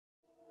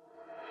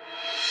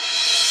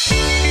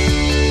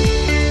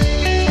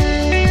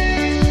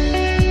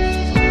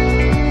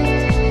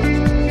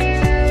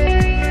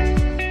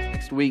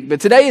But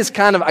today is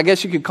kind of, I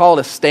guess you could call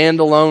it a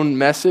standalone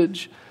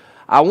message.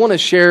 I want to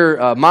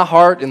share my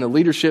heart and the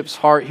leadership's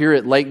heart here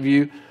at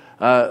Lakeview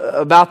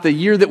about the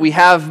year that we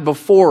have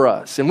before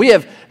us. And we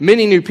have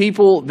many new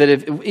people that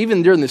have,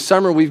 even during the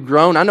summer, we've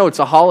grown. I know it's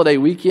a holiday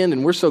weekend,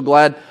 and we're so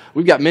glad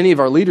we've got many of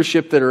our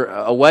leadership that are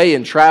away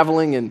and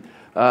traveling, and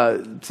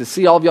to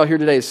see all of y'all here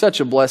today is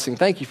such a blessing.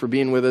 Thank you for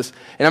being with us.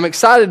 And I'm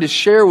excited to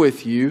share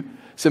with you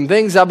some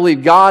things I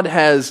believe God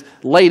has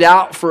laid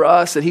out for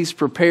us, that He's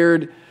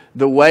prepared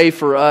the way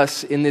for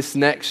us in this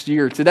next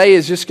year. Today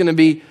is just going to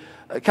be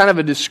kind of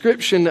a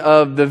description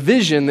of the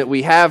vision that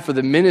we have for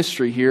the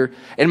ministry here.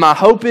 And my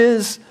hope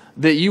is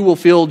that you will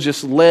feel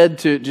just led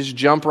to just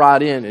jump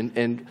right in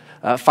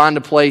and find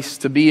a place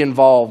to be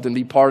involved and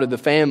be part of the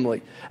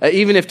family.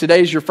 Even if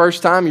today's your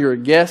first time, you're a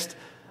guest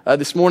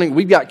this morning,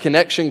 we've got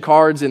connection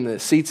cards in the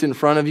seats in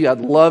front of you.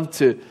 I'd love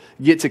to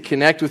get to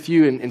connect with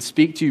you and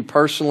speak to you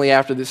personally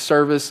after this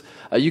service.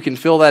 You can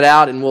fill that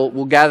out, and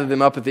we'll gather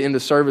them up at the end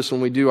of service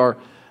when we do our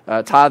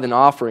tithe and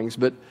offerings.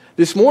 But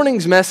this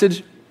morning's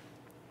message,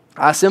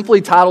 I simply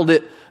titled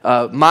it,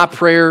 My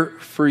Prayer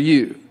for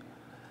You,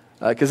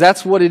 because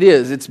that's what it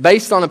is. It's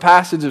based on a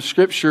passage of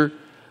Scripture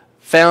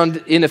found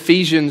in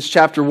Ephesians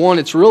chapter 1.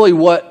 It's really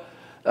what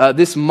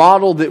this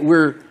model that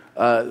we're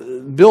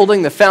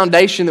building, the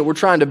foundation that we're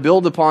trying to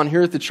build upon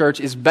here at the church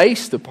is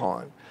based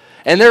upon.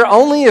 And there are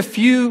only a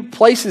few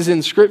places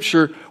in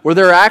Scripture where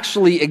there are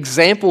actually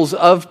examples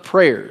of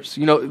prayers.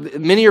 You know,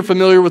 many are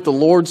familiar with the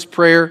Lord's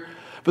Prayer,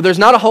 but there's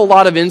not a whole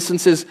lot of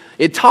instances.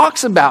 It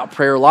talks about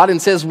prayer a lot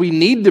and says we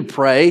need to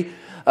pray,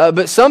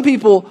 but some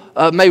people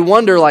may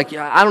wonder, like,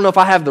 I don't know if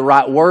I have the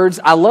right words.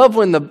 I love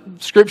when the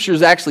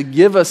Scriptures actually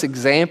give us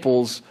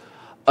examples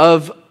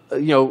of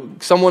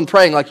someone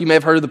praying, like you may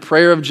have heard of the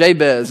prayer of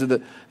Jabez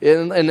and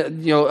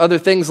other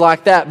things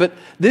like that. But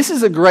this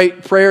is a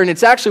great prayer, and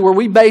it's actually where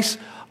we base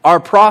our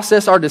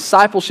process, our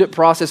discipleship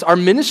process, our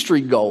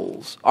ministry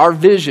goals, our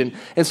vision.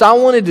 And so I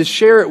wanted to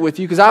share it with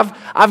you because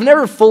I've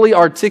never fully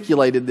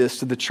articulated this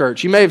to the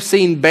church. You may have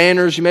seen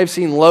banners, you may have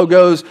seen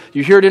logos,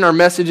 you hear it in our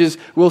messages.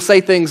 We'll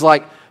say things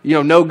like,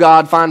 know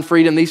God, find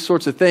freedom, these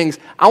sorts of things.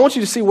 I want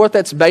you to see what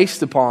that's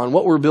based upon,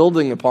 what we're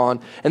building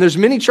upon. And there's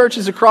many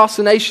churches across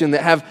the nation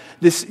that have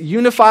this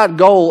unified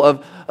goal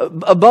of,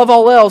 above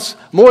all else,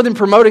 more than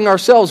promoting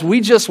ourselves, we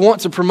just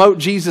want to promote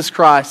Jesus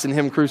Christ and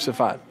Him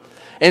crucified.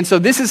 And so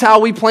this is how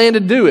we plan to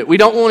do it. We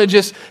don't want to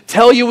just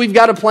tell you we've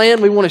got a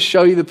plan. We want to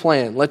show you the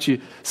plan, let you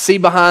see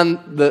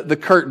behind the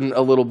curtain a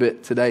little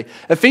bit today.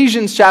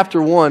 Ephesians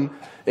chapter 1,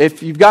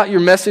 if you've got your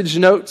message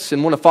notes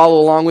and want to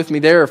follow along with me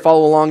there or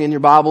follow along in your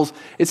Bibles,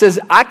 it says,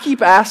 I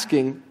keep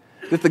asking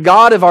that the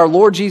God of our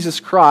Lord Jesus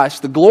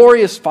Christ, the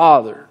glorious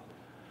Father,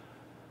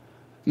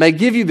 may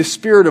give you the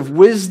spirit of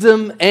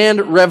wisdom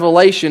and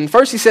revelation.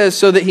 First he says,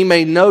 so that He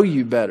may know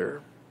you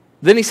better.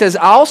 Then he says,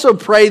 I also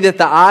pray that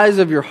the eyes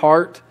of your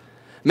heart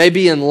may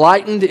be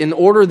enlightened in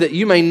order that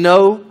you may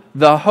know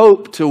the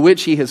hope to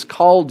which He has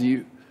called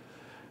you,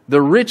 the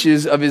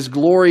riches of His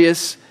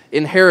glorious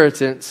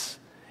inheritance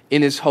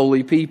in His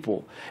holy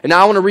people. And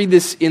now I want to read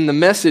this in the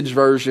Message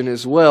version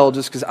as well,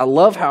 just because I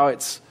love how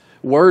it's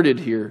worded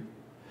here.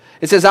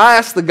 It says, I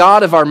ask the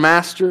God of our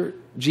Master,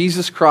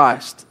 Jesus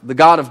Christ, the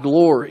God of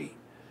glory,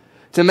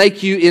 to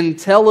make you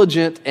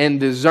intelligent and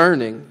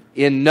discerning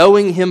in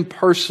knowing Him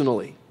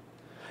personally,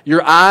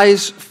 your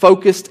eyes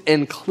focused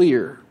and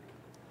clear,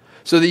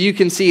 so that you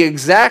can see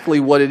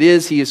exactly what it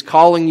is He is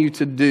calling you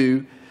to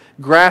do,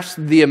 grasp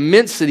the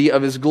immensity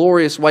of His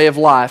glorious way of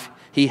life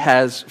He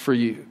has for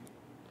you.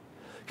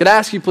 Could I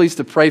ask you please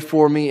to pray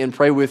for me and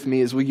pray with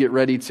me as we get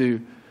ready to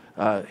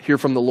hear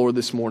from the Lord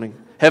this morning.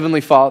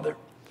 Heavenly Father,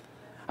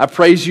 I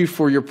praise You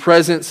for Your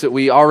presence that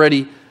we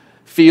already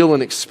feel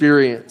and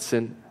experience.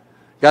 And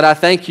God, I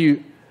thank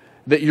You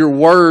that Your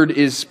word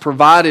is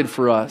provided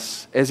for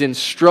us as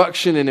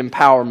instruction and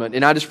empowerment.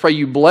 And I just pray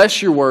You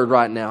bless Your word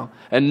right now.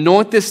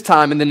 Anoint this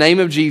time in the name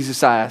of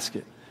Jesus, I ask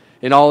it.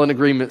 And all in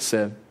agreement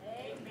said.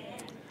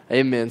 Amen.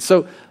 Amen.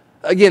 So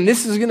again,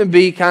 this is going to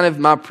be kind of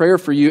my prayer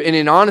for you. And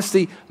in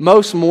honesty,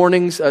 most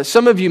mornings,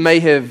 some of you may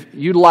have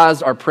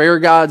utilized our prayer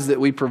guides that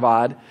we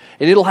provide.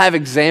 And it'll have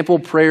example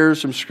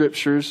prayers from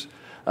Scriptures.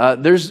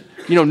 There's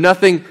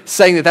nothing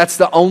saying that that's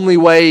the only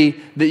way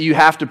that you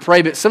have to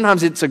pray, but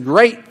sometimes it's a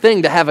great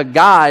thing to have a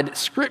guide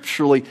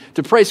scripturally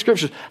to pray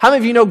Scriptures. How many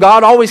of you know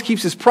God always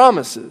keeps His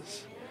promises?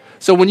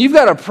 So when you've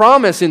got a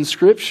promise in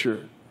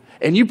Scripture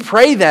and you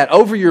pray that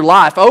over your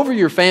life, over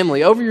your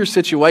family, over your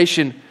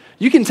situation,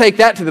 you can take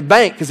that to the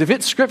bank, because if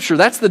it's Scripture,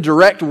 that's the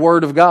direct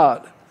Word of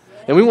God.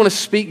 And we want to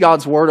speak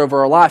God's Word over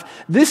our life.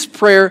 This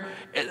prayer,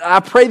 I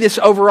pray this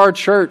over our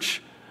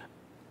church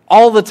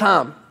all the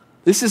time.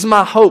 This is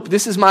my hope.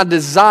 This is my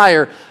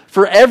desire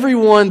for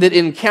everyone that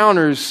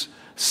encounters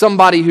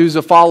somebody who's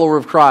a follower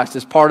of Christ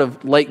as part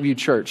of Lakeview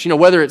Church.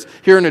 Whether it's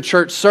here in a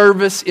church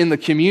service, in the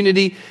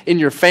community, in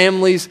your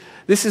families,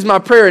 this is my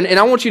prayer. And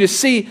I want you to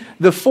see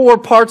the 4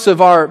 parts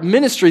of our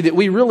ministry that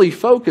we really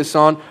focus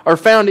on are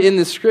found in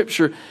this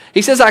Scripture.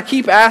 He says, I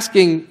keep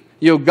asking,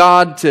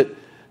 God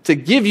to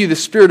give you the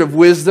spirit of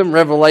wisdom,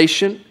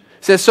 revelation,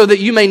 It says, so that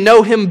you may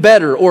know him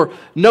better, or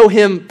know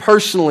him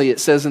personally,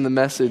 it says in the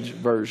Message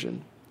version.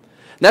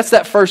 And that's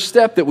that first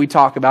step that we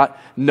talk about,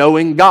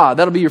 knowing God.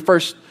 That'll be your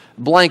first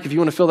blank if you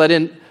want to fill that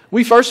in.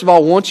 We first of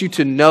all want you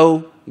to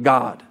know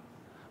God.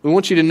 We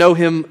want you to know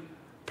him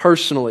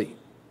personally.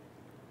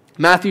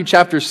 Matthew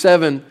chapter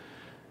 7,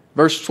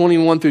 verse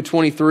 21 through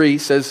 23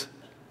 says,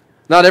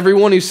 not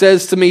everyone who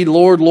says to me,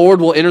 Lord,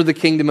 Lord, will enter the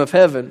kingdom of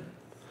heaven,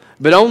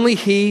 but only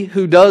he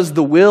who does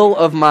the will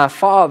of my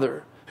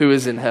Father who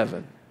is in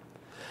heaven.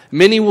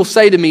 Many will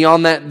say to me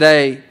on that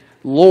day,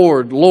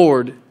 Lord,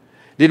 Lord,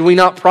 did we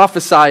not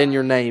prophesy in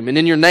your name, and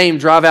in your name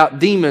drive out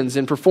demons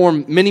and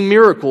perform many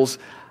miracles?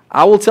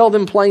 I will tell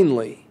them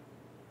plainly,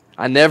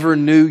 I never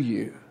knew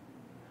you.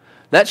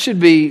 That should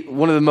be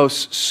one of the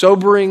most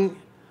sobering,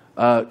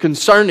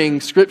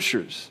 concerning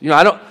scriptures.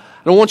 I don't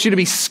want you to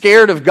be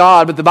scared of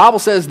God, but the Bible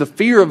says the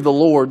fear of the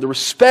Lord, the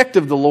respect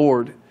of the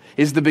Lord,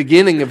 is the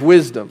beginning of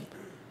wisdom.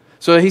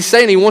 So he's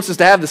saying he wants us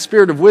to have the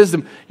spirit of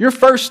wisdom. Your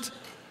first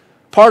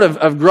part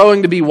of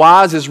growing to be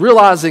wise is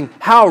realizing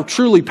how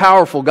truly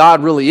powerful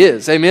God really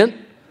is.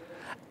 Amen?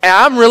 And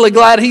I'm really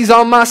glad he's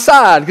on my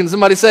side. Can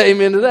somebody say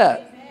amen to that?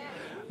 Amen.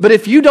 But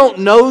if you don't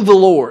know the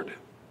Lord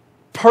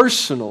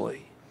personally,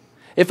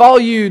 if all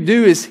you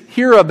do is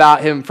hear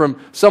about him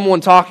from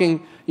someone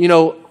talking,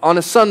 on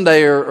a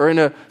Sunday or in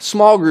a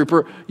small group,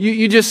 or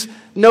you just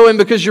know him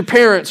because your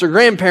parents or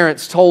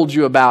grandparents told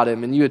you about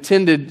him and you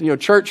attended,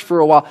 church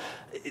for a while,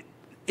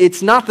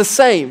 it's not the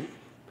same.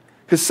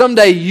 Because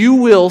someday you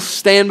will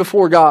stand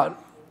before God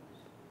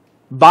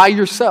by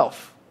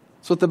yourself.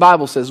 That's what the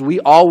Bible says.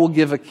 We all will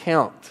give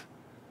account.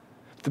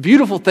 The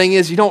beautiful thing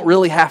is you don't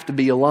really have to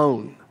be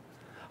alone.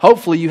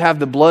 Hopefully you have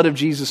the blood of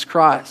Jesus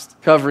Christ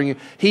covering you.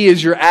 He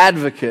is your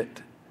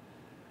advocate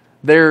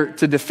there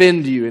to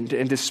defend you and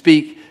to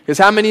speak. Because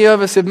how many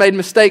of us have made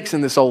mistakes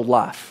in this old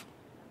life?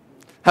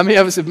 How many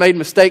of us have made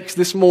mistakes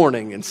this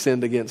morning and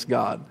sinned against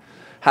God?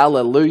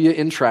 Hallelujah,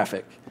 in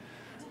traffic.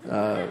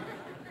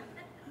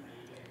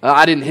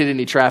 I didn't hit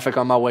any traffic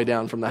on my way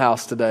down from the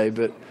house today,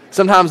 but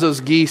sometimes those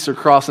geese are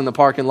crossing the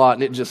parking lot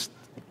and it just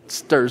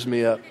stirs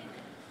me up.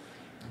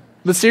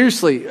 But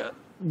seriously,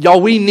 y'all,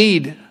 we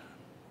need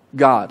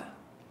God.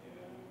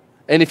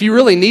 And if you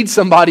really need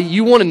somebody,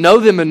 you want to know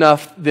them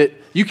enough that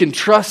you can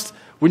trust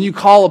when you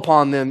call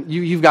upon them,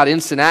 you've got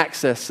instant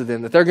access to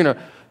them, that they're going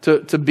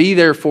to be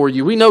there for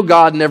you. We know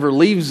God never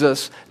leaves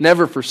us,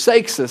 never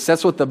forsakes us.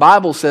 That's what the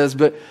Bible says,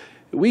 but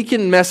we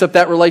can mess up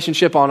that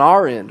relationship on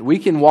our end. We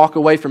can walk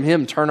away from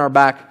him, turn our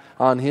back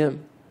on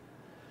him.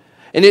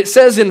 And it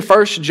says in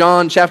 1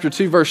 John chapter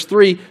 2, verse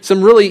 3,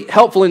 some really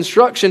helpful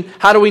instruction.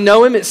 How do we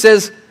know him? It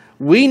says,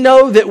 we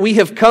know that we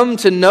have come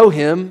to know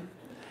him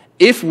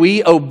if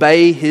we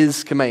obey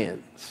his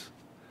commands.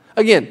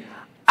 Again,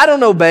 I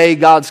don't obey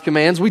God's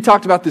commands. We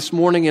talked about this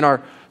morning in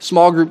our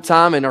small group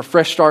time, in our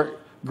Fresh Start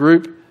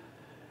group.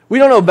 We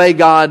don't obey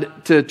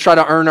God to try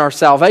to earn our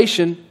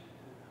salvation.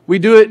 We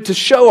do it to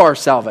show our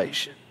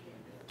salvation,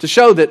 to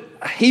show that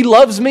he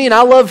loves me and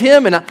I love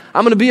him and I'm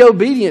going to be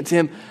obedient to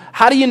him.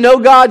 How do you know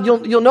God?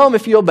 You'll know him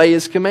if you obey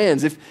his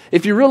commands.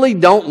 If you really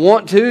don't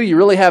want to, you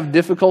really have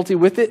difficulty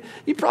with it,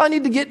 you probably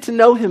need to get to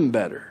know him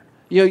better.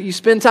 You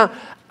spend time.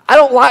 I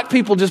don't like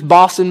people just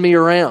bossing me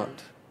around.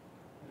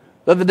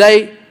 The other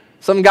day,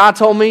 some guy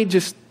told me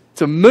just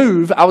to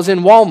move. I was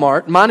in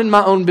Walmart, minding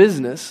my own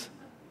business.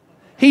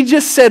 He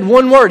just said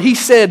one word. He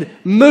said,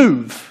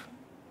 move.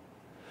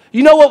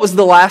 You know what was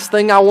the last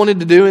thing I wanted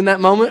to do in that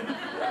moment?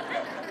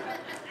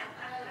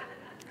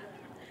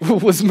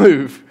 Was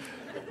move.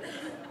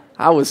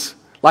 I was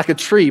like a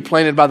tree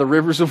planted by the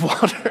rivers of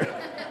water.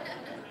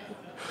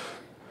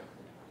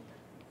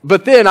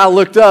 But then I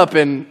looked up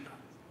and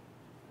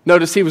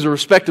noticed he was a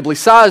respectably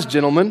sized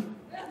gentleman.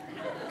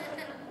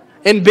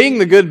 And being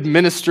the good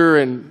minister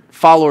and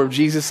follower of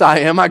Jesus I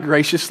am, I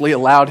graciously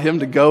allowed him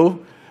to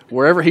go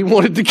wherever he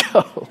wanted to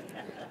go.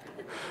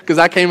 Because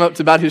I came up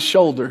to about his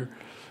shoulder.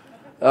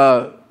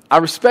 I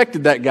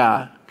respected that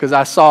guy because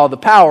I saw the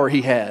power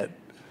he had.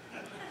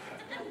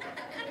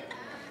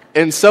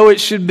 And so it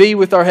should be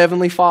with our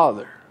Heavenly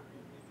Father.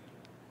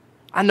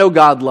 I know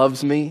God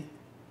loves me,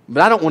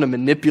 but I don't want to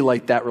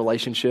manipulate that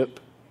relationship,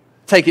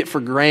 take it for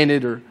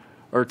granted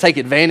or take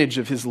advantage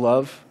of his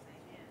love.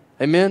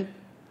 Amen?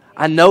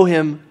 I know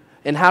him,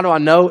 and how do I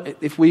know?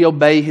 If we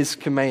obey his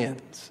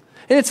commands.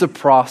 And it's a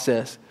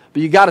process,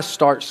 but you got to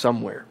start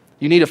somewhere.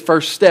 You need a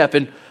first step,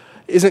 and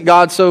isn't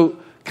God so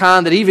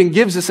kind that he even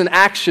gives us an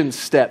action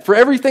step for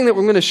everything that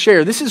we're going to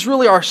share? This is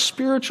really our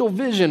spiritual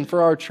vision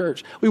for our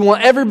church. We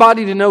want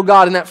everybody to know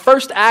God, and that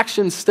first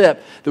action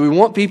step that we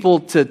want people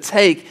to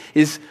take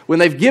is when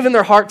they've given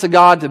their heart to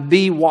God to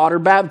be water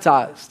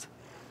baptized.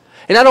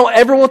 And I don't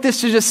ever want this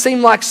to just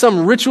seem like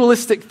some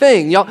ritualistic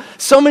thing. Y'all,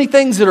 so many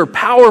things that are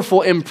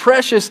powerful and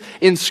precious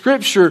in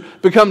Scripture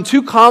become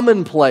too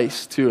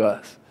commonplace to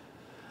us.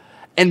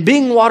 And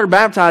being water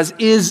baptized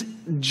is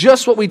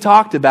just what we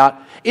talked about,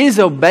 is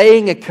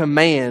obeying a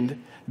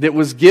command that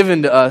was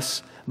given to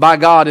us by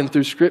God and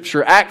through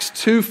Scripture. Acts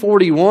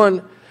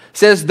 2:41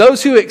 says,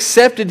 those who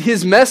accepted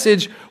his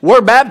message were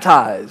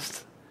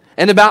baptized.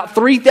 And about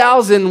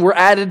 3,000 were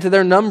added to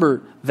their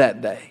number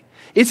that day.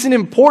 It's an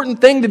important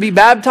thing to be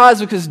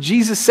baptized because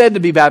Jesus said to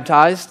be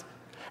baptized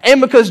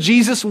and because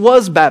Jesus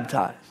was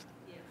baptized.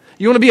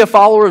 You want to be a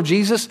follower of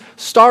Jesus?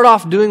 Start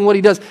off doing what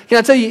he does. Can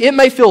I tell you, it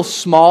may feel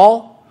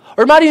small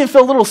or it might even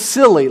feel a little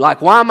silly.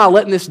 Like, why am I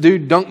letting this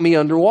dude dunk me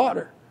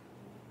underwater?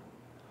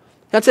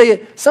 Can I tell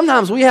you,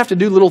 sometimes we have to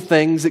do little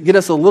things that get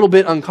us a little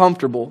bit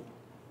uncomfortable.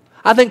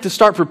 I think to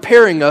start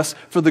preparing us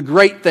for the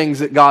great things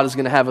that God is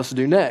going to have us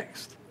do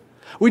next.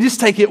 We just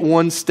take it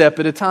one step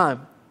at a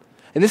time.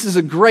 And this is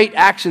a great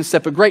action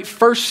step, a great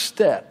first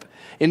step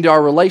into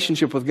our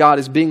relationship with God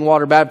is being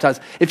water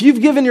baptized. If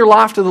you've given your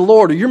life to the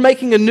Lord or you're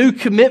making a new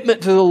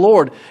commitment to the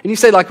Lord and you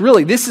say like,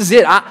 really, this is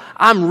it.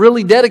 I'm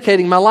really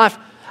dedicating my life.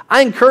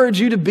 I encourage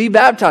you to be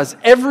baptized.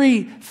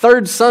 Every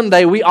third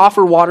Sunday we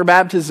offer water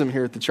baptism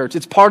here at the church.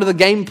 It's part of the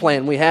game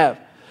plan we have.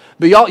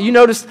 But y'all, you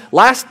noticed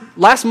last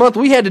month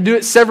we had to do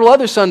it several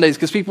other Sundays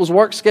because people's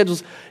work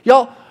schedules.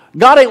 Y'all,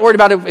 God ain't worried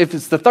about it if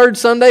it's the third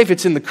Sunday, if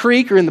it's in the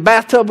creek or in the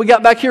bathtub we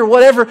got back here,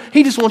 whatever.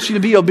 He just wants you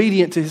to be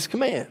obedient to his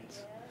commands.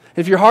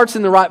 If your heart's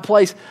in the right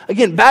place,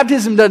 again,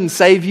 baptism doesn't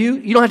save you.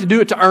 You don't have to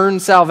do it to earn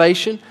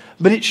salvation,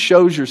 but it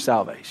shows your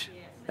salvation.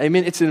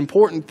 Amen. It's an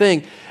important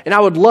thing. And I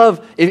would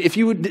love, if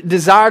you would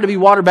desire to be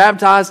water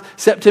baptized,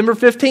 September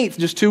 15th,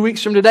 just 2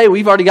 weeks from today,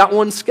 we've already got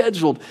one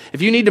scheduled.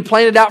 If you need to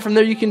plan it out from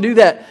there, you can do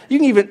that. You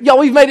can even,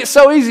 we've made it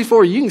so easy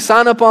for you. You can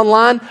sign up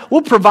online.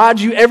 We'll provide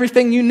you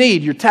everything you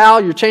need, your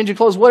towel, your change of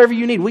clothes, whatever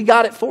you need. We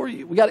got it for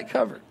you. We got it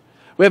covered.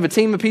 We have a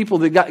team of people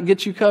that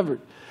get you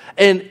covered.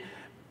 And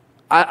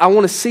I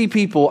want to see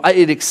people,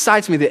 it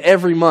excites me that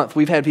every month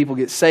we've had people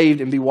get saved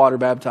and be water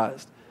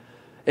baptized.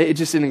 It's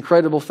just an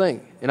incredible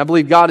thing. And I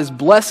believe God is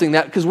blessing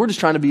that because we're just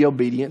trying to be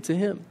obedient to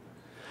him.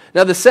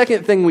 Now, the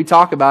second thing we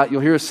talk about,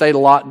 you'll hear us say it a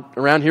lot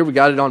around here, we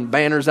got it on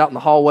banners out in the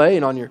hallway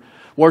and on your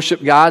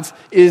worship guides,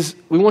 is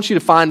we want you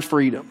to find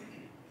freedom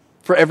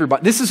for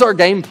everybody. This is our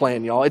game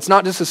plan, y'all. It's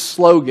not just a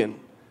slogan.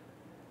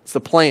 It's the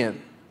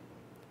plan.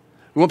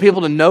 We want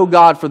people to know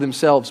God for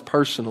themselves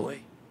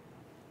personally.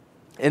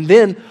 And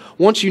then,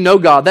 once you know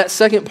God, that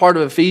second part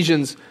of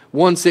Ephesians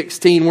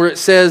 1:16, where it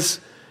says,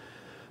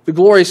 the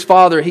glorious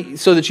Father,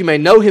 so that you may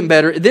know him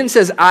better. It then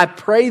says, I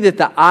pray that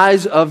the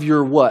eyes of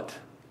your what?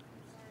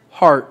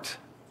 Heart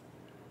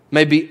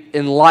may be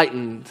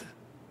enlightened.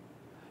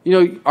 You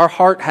know, our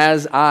heart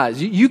has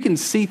eyes. You can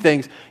see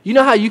things. You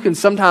know how you can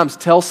sometimes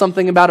tell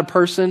something about a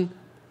person,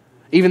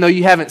 even though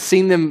you haven't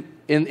seen them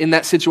in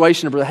that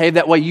situation or behave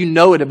that way, you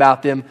know it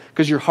about them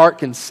because your heart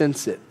can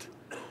sense it.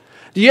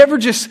 Do you ever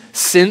just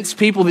sense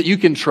people that you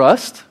can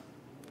trust?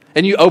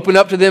 And you open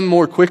up to them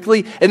more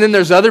quickly. And then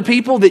there's other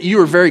people that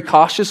you are very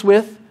cautious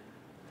with.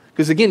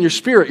 Because again, your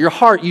spirit, your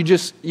heart,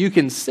 you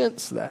can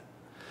sense that.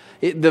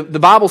 The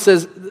Bible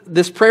says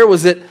this prayer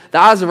was that the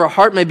eyes of our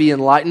heart may be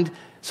enlightened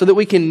so that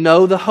we can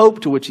know the hope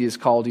to which he has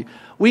called you.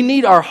 We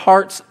need our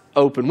hearts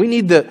open. We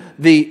need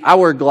I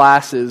wear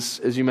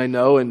glasses, as you may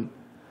know, and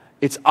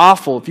it's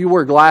awful. If you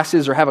wear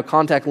glasses or have a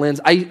contact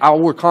lens, I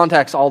wear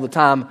contacts all the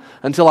time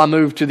until I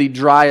moved to the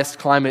driest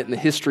climate in the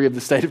history of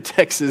the state of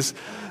Texas,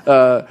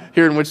 here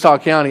in Wichita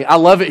County. I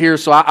love it here,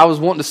 so I was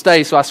wanting to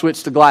stay, so I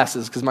switched to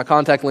glasses because my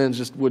contact lens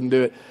just wouldn't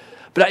do it.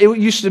 But it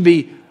used to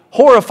be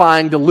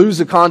horrifying to lose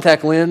a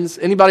contact lens.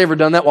 Anybody ever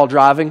done that while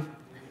driving?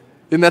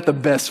 Isn't that the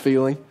best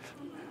feeling?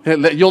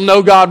 You'll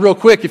know God real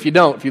quick if you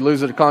don't, if you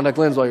lose a contact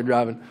lens while you're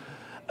driving.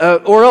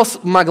 Or else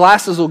my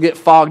glasses will get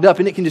fogged up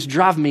and it can just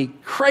drive me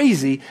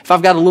crazy if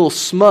I've got a little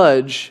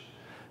smudge.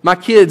 My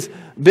kids,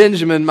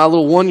 Benjamin, my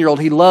little 1-year-old,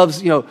 he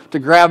loves, to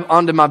grab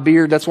onto my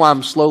beard. That's why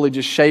I'm slowly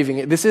just shaving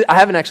it. I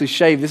haven't actually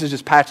shaved. This is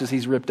just patches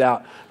he's ripped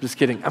out. Just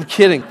kidding. I'm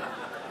kidding.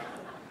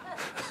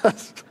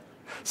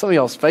 Some of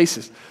y'all's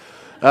faces.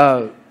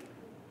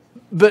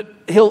 But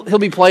he'll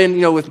be playing,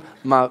 with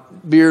my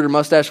beard or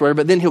mustache or whatever,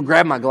 but then he'll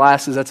grab my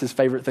glasses. That's his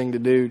favorite thing to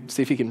do,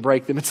 see if he can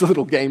break them. It's a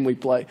little game we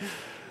play.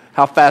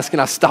 How fast can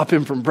I stop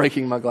him from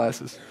breaking my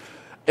glasses?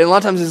 And a lot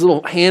of times his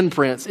little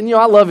handprints. And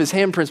I love his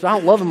handprints, but I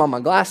don't love them on my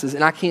glasses.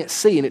 And I can't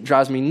see, and it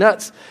drives me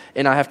nuts.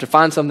 And I have to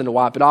find something to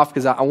wipe it off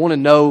because I want to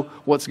know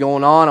what's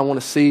going on. I want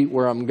to see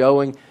where I'm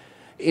going.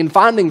 In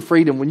finding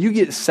freedom, when you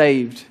get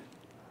saved,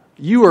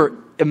 you are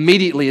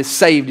immediately as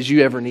saved as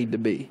you ever need to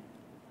be.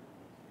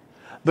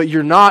 But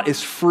you're not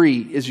as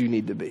free as you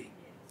need to be.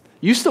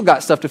 You still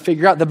got stuff to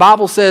figure out. The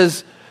Bible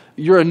says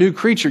you're a new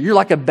creature. You're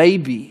like a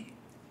baby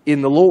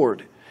in the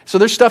Lord. So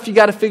there's stuff you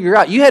got to figure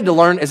out. You had to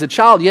learn, as a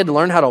child, you had to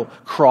learn how to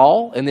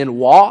crawl and then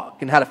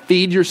walk and how to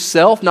feed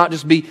yourself, not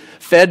just be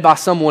fed by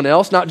someone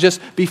else, not just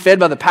be fed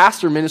by the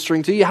pastor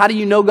ministering to you. How do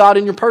you know God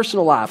in your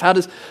personal life? How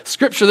does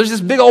Scripture, there's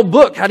this big old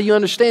book, how do you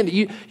understand it?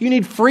 You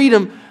need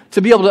freedom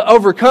to be able to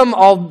overcome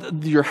all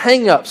your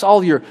hang-ups,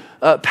 all your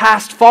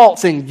past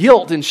faults and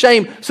guilt and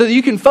shame so that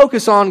you can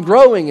focus on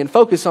growing and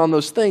focus on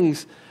those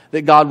things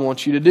that God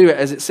wants you to do,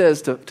 as it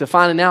says, to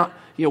finding out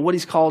what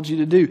he's called you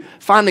to do.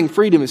 Finding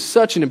freedom is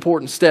such an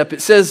important step.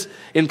 It says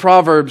in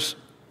Proverbs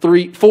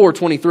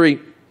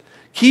 4:23,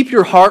 keep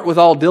your heart with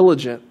all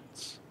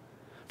diligence,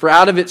 for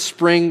out of it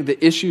spring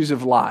the issues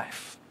of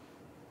life.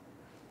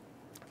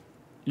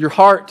 Your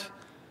heart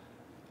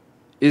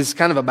is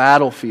kind of a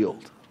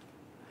battlefield.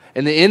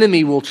 And the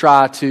enemy will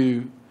try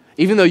to,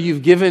 even though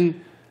you've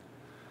given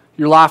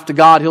your life to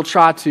God, he'll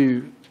try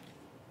to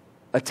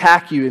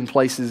attack you in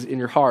places in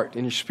your heart,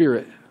 in your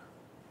spirit.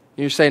 And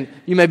you're saying,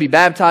 you may be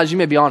baptized, you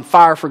may be on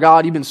fire for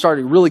God, you've been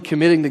started really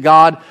committing to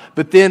God,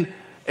 but then,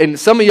 and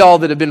some of y'all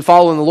that have been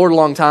following the Lord a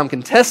long time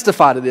can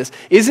testify to this,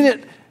 isn't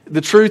it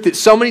the truth that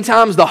so many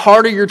times the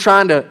harder you're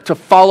trying to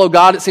follow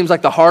God, it seems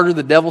like the harder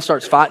the devil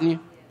starts fighting you?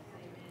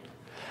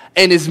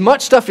 And as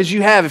much stuff as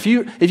you have, if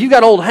you've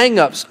got old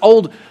hang-ups,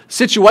 old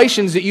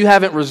situations that you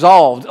haven't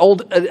resolved,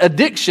 old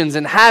addictions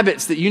and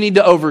habits that you need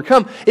to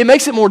overcome, it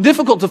makes it more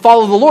difficult to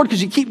follow the Lord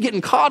because you keep getting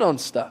caught on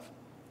stuff.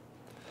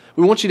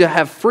 We want you to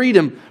have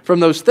freedom from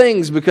those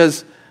things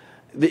because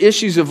the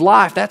issues of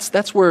life,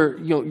 that's where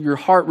your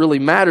heart really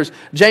matters.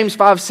 James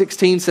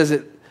 5:16 says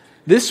it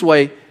this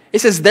way. It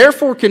says,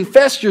 therefore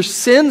confess your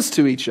sins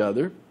to each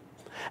other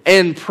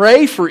and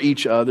pray for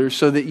each other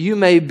so that you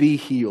may be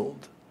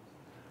healed.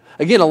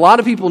 Again, a lot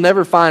of people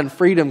never find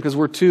freedom because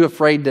we're too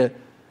afraid to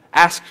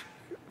ask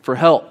for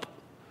help,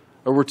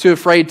 or we're too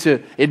afraid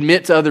to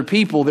admit to other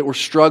people that we're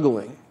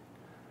struggling.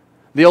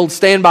 The old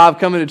standby of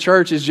coming to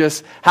church is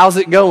just, how's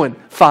it going?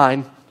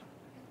 Fine.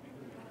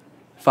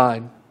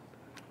 Fine.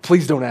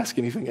 Please don't ask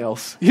anything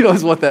else. You know,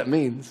 is what that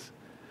means.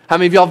 How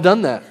many of y'all have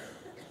done that?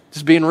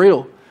 Just being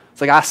real.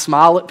 It's like I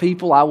smile at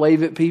people, I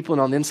wave at people,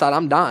 and on the inside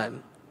I'm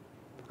dying.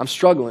 I'm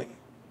struggling.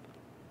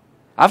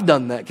 I've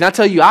done that. Can I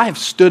tell you, I have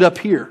stood up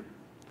here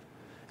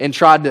and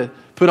tried to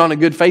put on a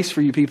good face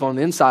for you people on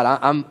the inside.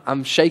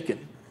 I'm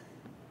shaken.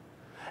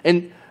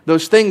 And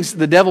those things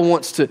the devil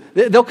wants to,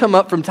 they'll come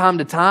up from time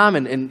to time,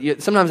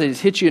 and sometimes they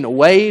just hit you in a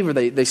wave, or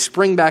they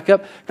spring back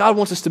up. God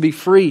wants us to be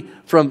free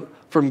from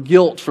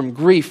guilt, from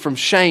grief, from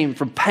shame,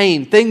 from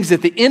pain, things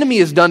that the enemy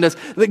has done to us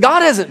that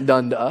God hasn't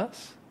done to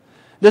us.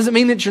 Doesn't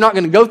mean that you're not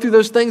going to go through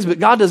those things, but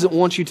God doesn't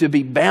want you to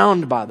be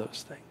bound by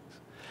those things.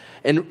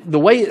 And the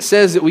way it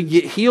says that we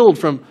get healed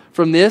from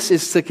this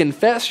is to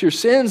confess your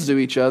sins to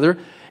each other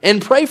and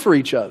pray for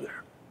each other.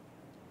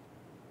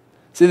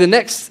 See, the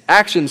next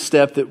action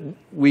step that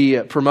we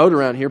promote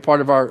around here,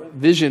 part of our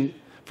vision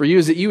for you,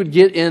 is that you would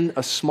get in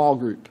a small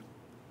group.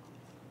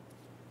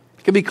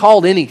 It could be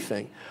called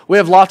anything. We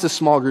have lots of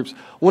small groups.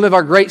 One of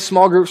our great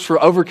small groups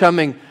for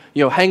overcoming,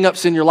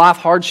 hang-ups in your life,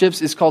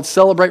 hardships, is called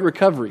Celebrate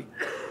Recovery.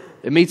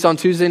 It meets on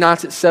Tuesday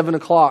nights at 7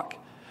 o'clock.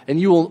 And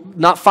you will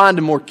not find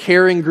a more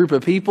caring group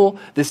of people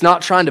that's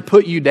not trying to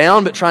put you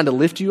down, but trying to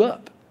lift you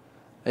up.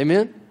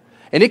 Amen?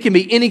 And it can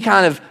be any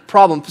kind of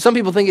problem. Some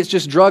people think it's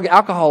just drug,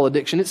 alcohol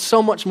addiction. It's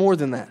so much more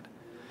than that.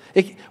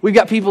 We've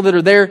got people that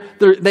are there,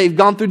 they've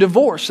gone through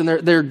divorce, and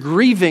they're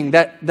grieving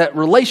that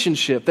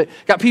relationship. They've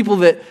got people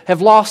that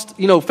have lost,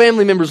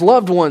 family members,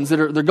 loved ones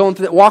that they're going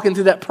through that, walking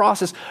through that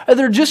process. Or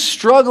they're just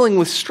struggling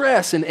with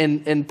stress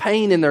and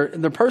pain in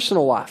their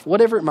personal life,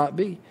 whatever it might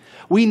be.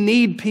 We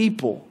need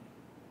people.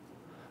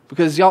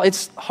 Because, y'all,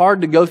 it's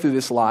hard to go through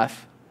this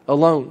life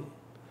alone.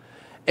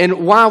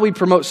 And why we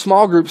promote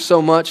small groups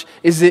so much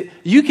is that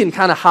you can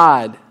kind of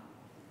hide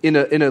in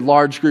a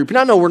large group. And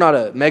I know we're not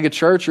a mega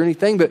church or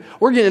anything, but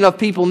we're getting enough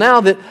people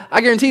now that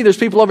I guarantee you there's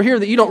people over here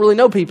that you don't really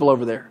know people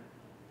over there.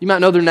 You might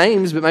know their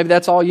names, but maybe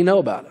that's all you know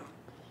about them.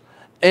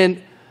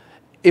 And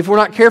if we're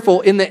not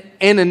careful in the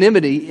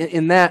anonymity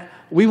in that,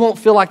 we won't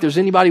feel like there's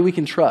anybody we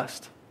can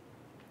trust.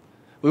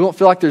 We won't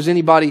feel like there's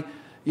anybody.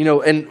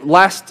 And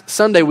last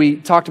Sunday we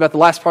talked about the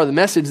last part of the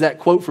message, that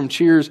quote from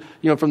Cheers,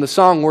 from the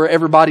song where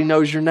everybody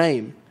knows your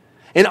name.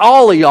 And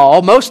all of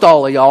y'all, most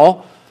all of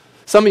y'all,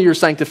 some of you are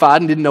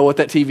sanctified and didn't know what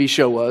that TV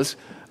show was,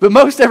 but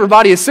most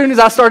everybody, as soon as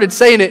I started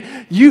saying it,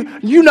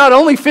 you not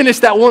only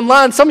finished that one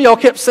line, some of y'all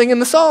kept singing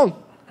the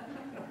song.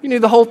 You knew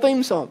the whole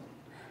theme song.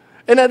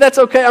 And that's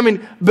okay.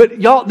 But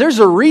y'all, there's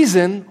a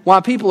reason why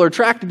people are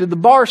attracted to the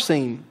bar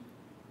scene.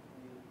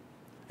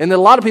 And that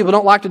a lot of people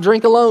don't like to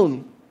drink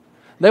alone.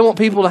 They want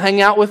people to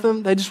hang out with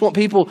them. They just want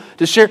people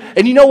to share.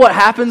 And you know what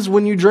happens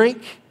when you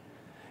drink?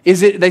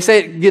 They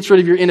say it gets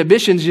rid of your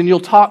inhibitions and you'll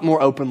talk more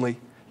openly.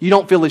 You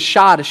don't feel as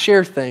shy to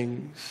share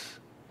things.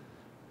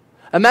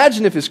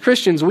 Imagine if as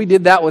Christians we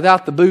did that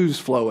without the booze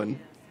flowing.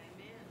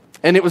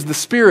 And it was the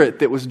Spirit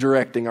that was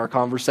directing our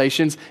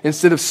conversations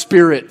instead of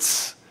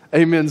spirits.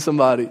 Amen,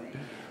 somebody.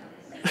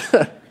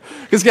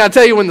 Because can I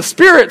tell you, when the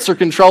spirits are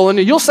controlling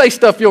you, you'll say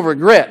stuff you'll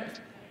regret.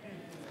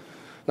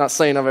 Not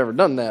saying I've ever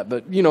done that,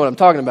 but you know what I'm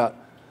talking about.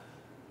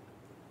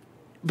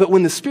 But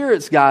when the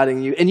Spirit's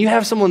guiding you and you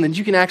have someone that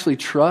you can actually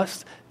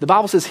trust, the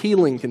Bible says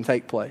healing can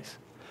take place.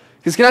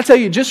 Because can I tell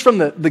you, just from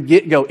the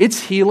get-go, it's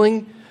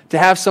healing to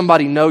have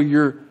somebody know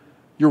your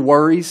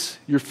worries,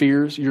 your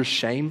fears, your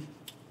shame,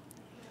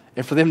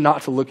 and for them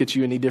not to look at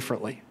you any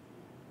differently.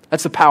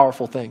 That's a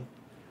powerful thing.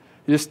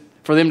 Just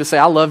for them to say,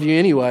 I love you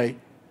anyway,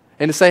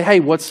 and to say, hey,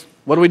 what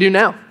do we do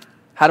now?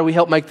 How do we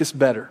help make this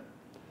better?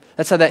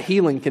 That's how that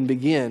healing can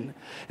begin.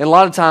 And a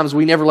lot of times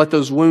we never let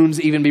those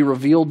wounds even be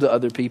revealed to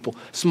other people.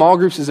 Small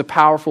groups is a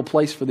powerful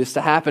place for this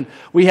to happen.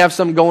 We have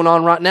some going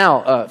on right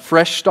now,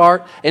 Fresh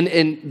Start,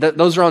 and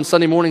those are on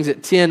Sunday mornings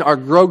at 10. Our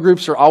Grow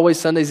groups are always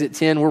Sundays at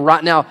 10. We're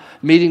right now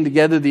meeting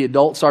together, the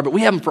adults are, but we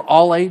have them for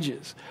all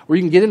ages, where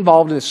you can get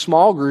involved in a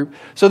small group.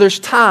 So there's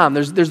time,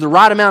 there's the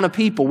right amount of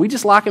people. We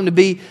just like them to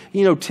be,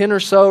 10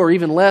 or so or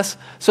even less,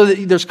 so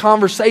that there's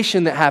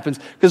conversation that happens.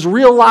 Because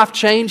real life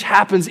change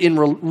happens in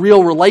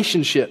real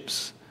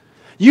relationships.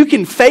 You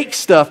can fake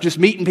stuff just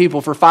meeting people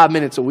for 5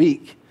 minutes a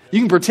week. You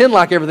can pretend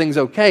like everything's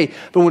okay,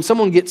 but when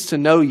someone gets to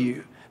know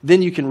you,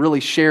 then you can really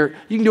share.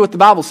 You can do what the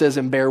Bible says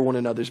and bear one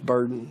another's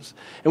burdens.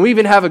 And we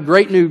even have a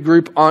great new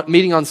group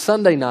meeting on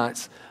Sunday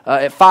nights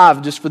at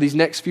 5 just for these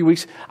next few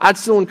weeks. I'd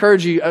still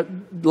encourage you.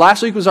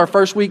 Last week was our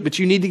first week, but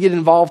you need to get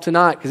involved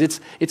tonight because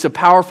it's a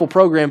powerful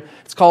program.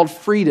 It's called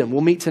Freedom.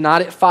 We'll meet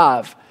tonight at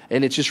 5,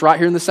 and it's just right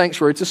here in the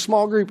sanctuary. It's a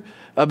small group.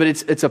 But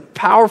it's a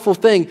powerful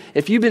thing.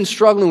 If you've been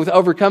struggling with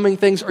overcoming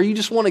things or you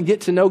just want to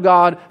get to know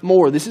God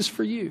more, this is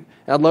for you.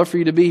 And I'd love for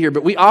you to be here.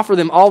 But we offer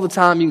them all the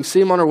time. You can see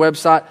them on our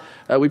website.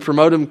 We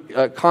promote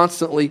them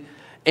constantly.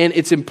 And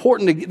it's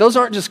important. Those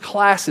aren't just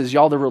classes,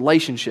 y'all. They're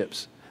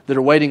relationships that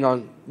are waiting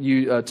on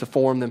you to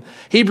form them.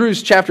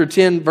 Hebrews chapter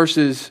 10,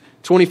 verses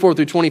 24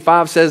 through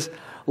 25 says,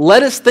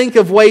 "Let us think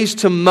of ways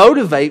to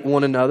motivate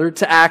one another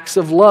to acts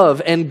of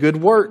love and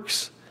good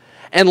works.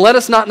 And let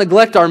us not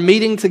neglect our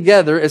meeting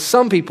together as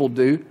some people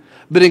do,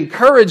 but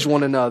encourage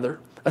one another,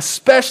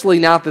 especially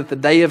now that the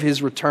day of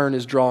His return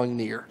is drawing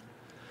near."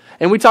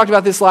 And we talked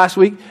about this last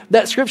week.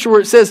 That scripture where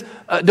it says,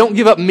 don't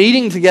give up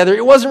meeting together,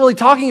 it wasn't really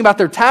talking about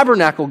their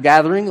tabernacle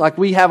gathering like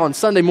we have on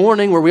Sunday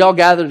morning where we all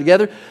gather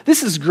together.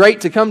 This is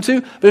great to come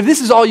to, but if this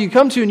is all you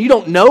come to and you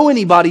don't know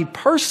anybody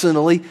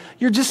personally,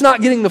 you're just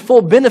not getting the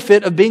full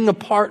benefit of being a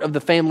part of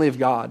the family of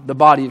God, the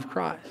body of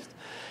Christ.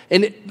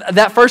 And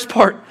that first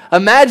part,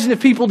 imagine if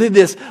people did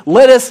this.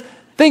 Let us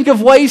think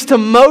of ways to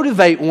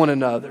motivate one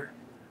another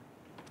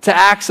to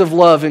acts of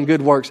love and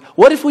good works.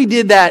 What if we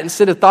did that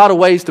instead of thought of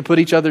ways to put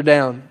each other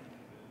down?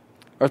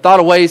 Or thought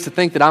of ways to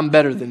think that I'm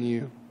better than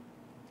you?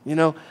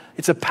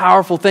 It's a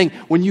powerful thing.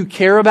 When you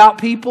care about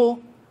people,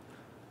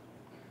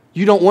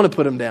 you don't want to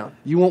put them down.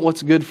 You want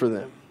what's good for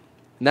them.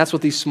 And that's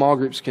what these small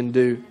groups can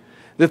do.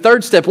 The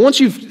third step,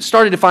 once you've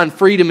started to find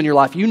freedom in your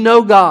life, you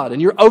know God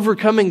and you're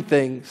overcoming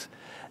things,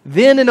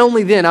 then and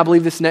only then, I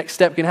believe this next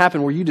step can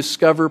happen where you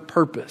discover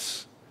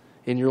purpose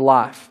in your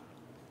life.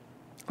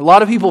 A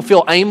lot of people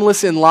feel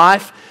aimless in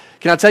life.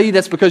 Can I tell you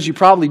that's because you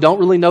probably don't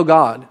really know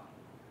God?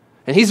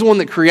 And He's the one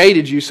that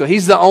created you, so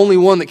He's the only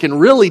one that can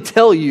really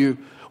tell you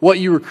what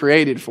you were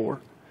created for.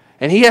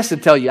 And He has to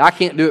tell you, I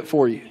can't do it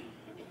for you.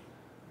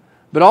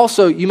 But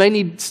also, you may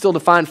need still to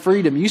find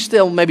freedom. You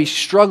still may be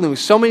struggling with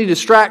so many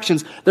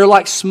distractions. They're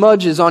like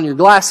smudges on your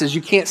glasses.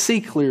 You can't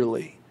see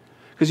clearly.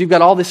 Because you've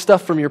got all this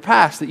stuff from your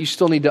past that you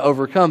still need to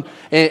overcome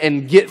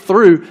and get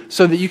through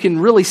so that you can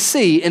really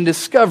see and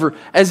discover.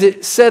 As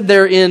it said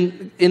there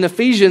in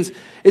Ephesians,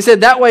 it said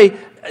that way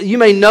you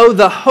may know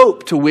the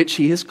hope to which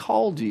He has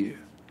called you.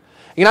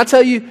 And I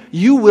tell you,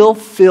 you will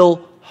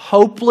feel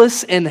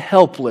hopeless and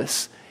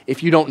helpless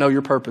if you don't know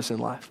your purpose in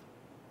life.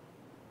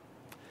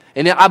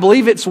 And I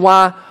believe it's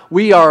why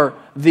we are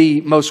the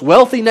most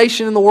wealthy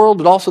nation in the world,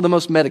 but also the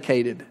most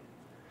medicated.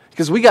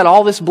 Because we got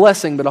all this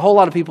blessing, but a whole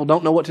lot of people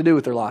don't know what to do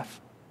with their life.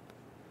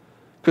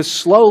 Because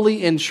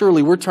slowly and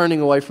surely we're turning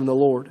away from the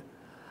Lord.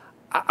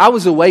 I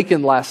was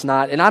awakened last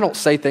night, and I don't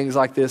say things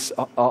like this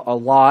a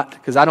lot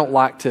because I don't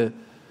like to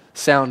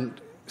sound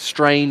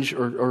strange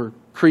or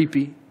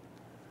creepy.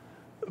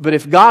 But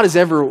if God has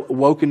ever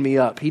woken me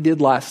up, He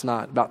did last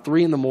night, about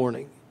 3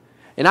 a.m.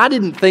 And I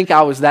didn't think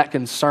I was that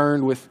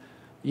concerned with,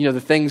 the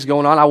things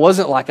going on. I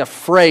wasn't like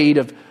afraid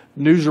of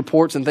news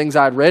reports and things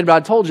I'd read. But I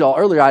told y'all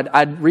earlier,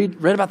 I'd read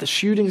about the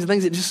shootings and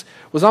things. It just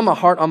was on my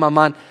heart, on my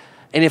mind.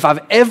 And if I've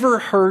ever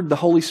heard the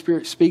Holy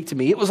Spirit speak to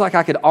me, it was like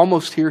I could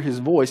almost hear His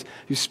voice.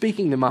 He was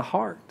speaking to my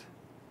heart.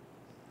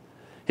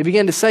 He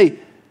began to say,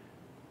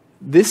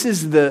 this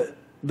is the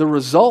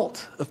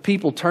result of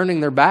people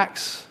turning their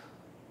backs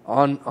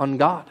on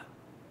God.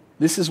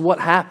 This is what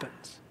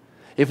happens.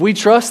 If we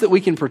trust that we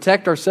can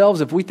protect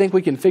ourselves, if we think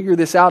we can figure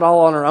this out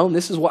all on our own,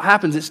 this is what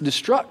happens. It's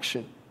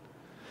destruction.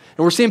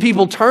 And we're seeing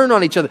people turn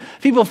on each other.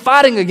 People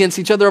fighting against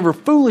each other over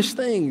foolish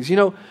things.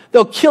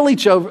 They'll kill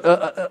each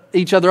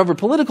other over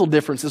political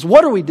differences.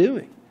 What are we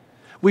doing?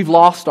 We've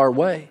lost our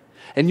way.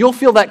 And you'll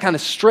feel that kind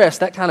of stress,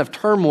 that kind of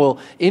turmoil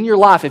in your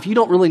life if you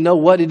don't really know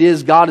what it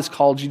is God has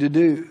called you to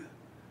do.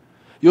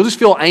 You'll just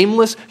feel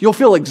aimless. You'll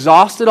feel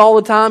exhausted all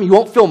the time. You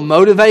won't feel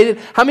motivated.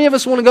 How many of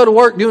us want to go to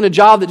work doing a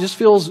job that just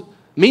feels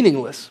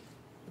meaningless?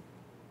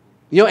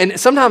 And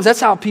sometimes that's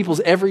how people's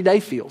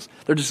everyday feels.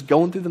 They're just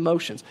going through the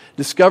motions.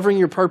 Discovering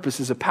your purpose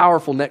is a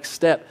powerful next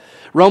step.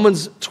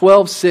 Romans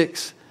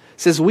 12:6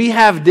 says, we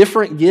have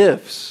different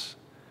gifts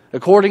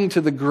according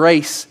to the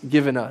grace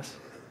given us.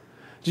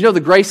 Do you know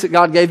the grace that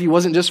God gave you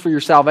wasn't just for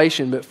your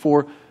salvation, but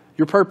for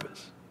your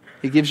purpose?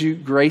 He gives you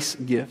grace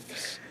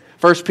gifts.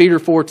 1 Peter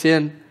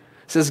 4:10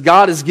 It says,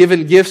 God has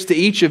given gifts to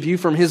each of you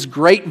from His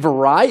great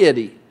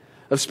variety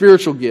of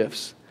spiritual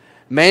gifts.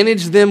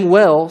 Manage them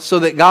well so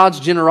that God's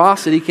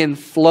generosity can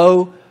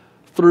flow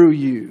through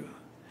you.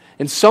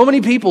 And so many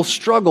people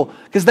struggle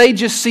because they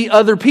just see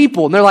other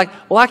people and they're like,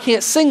 well, I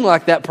can't sing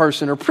like that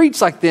person or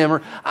preach like them,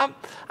 or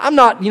I'm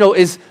not,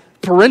 as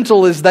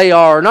parental as they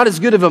are, not as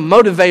good of a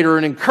motivator or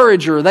an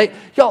encourager.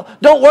 Y'all,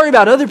 don't worry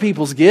about other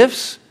people's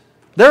gifts.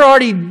 They're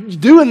already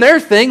doing their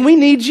thing. We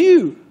need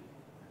you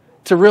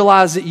to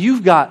realize that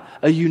you've got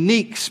a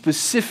unique,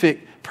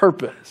 specific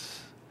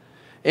purpose.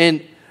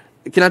 And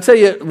can I tell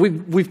you,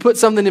 we've put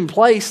something in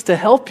place to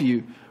help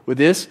you with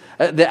this.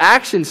 The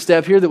action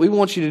step here that we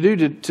want you to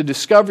do to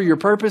discover your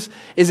purpose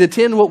is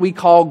attend what we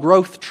call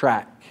Growth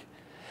Track.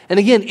 And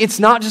again, it's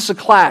not just a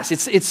class.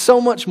 It's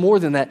so much more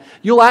than that.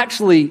 You'll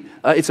actually,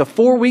 it's a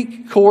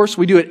 4-week course.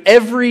 We do it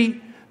every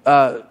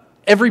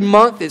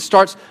month. It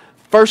starts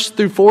first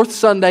through fourth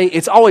Sunday.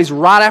 It's always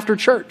right after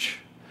church.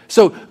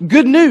 So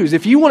good news,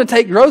 if you want to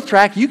take Growth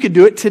Track, you could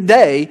do it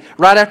today,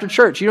 right after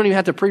church. You don't even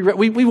have to pre-register.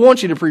 We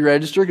want you to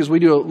pre-register because we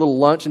do a little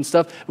lunch and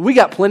stuff. We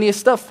got plenty of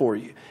stuff for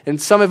you.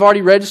 And some have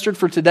already registered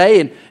for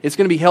today, and it's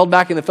going to be held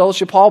back in the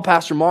fellowship hall.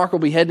 Pastor Mark will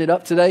be heading it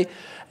up today.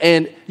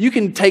 And you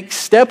can take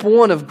step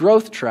 1 of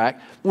Growth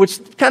Track, which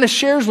kind of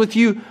shares with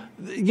you,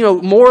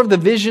 more of the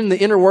vision, the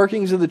inner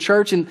workings of the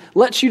church, and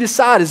lets you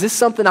decide, is this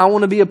something I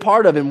want to be a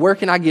part of, and where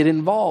can I get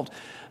involved?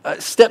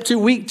 Step 2,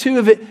 week 2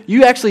 of it,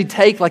 you actually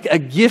take like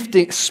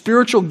a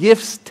spiritual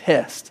gifts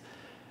test.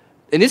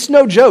 And it's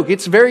no joke.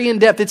 It's very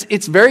in-depth.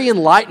 It's very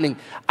enlightening.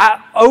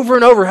 I over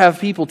and over have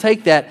people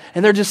take that,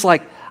 and they're just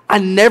like, I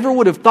never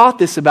would have thought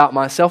this about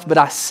myself, but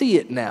I see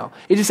it now.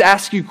 It just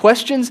asks you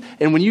questions,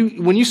 and when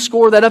you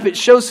score that up, it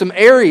shows some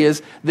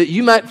areas that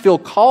you might feel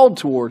called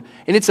toward.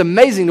 And it's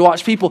amazing to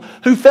watch people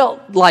who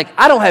felt like,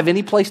 I don't have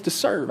any place to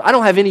serve. I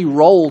don't have any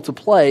role to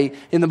play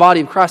in the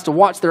body of Christ, to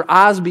watch their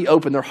eyes be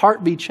opened, their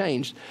heart be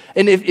changed.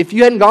 And if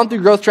you hadn't gone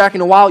through Growth Track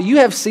in a while, you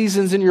have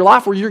seasons in your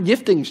life where your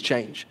giftings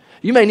change.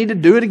 You may need to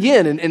do it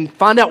again and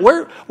find out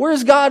where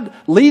is God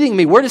leading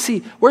me? Where's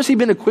He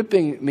been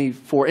equipping me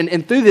for?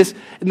 And through this,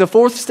 in the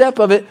 4th step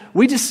of it,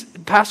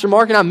 Pastor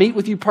Mark and I meet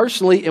with you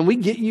personally, and we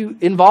get you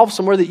involved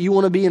somewhere that you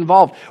want to be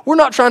involved. We're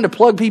not trying to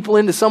plug people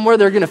into somewhere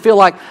they're going to feel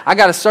like, I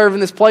got to serve in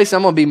this place,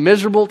 I'm going to be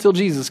miserable till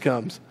Jesus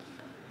comes.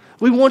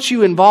 We want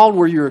you involved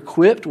where you're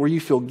equipped, where you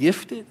feel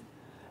gifted.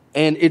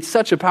 And it's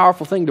such a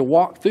powerful thing to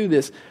walk through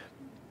this.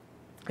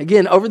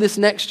 Again, over this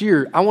next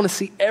year, I want to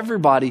see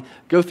everybody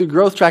go through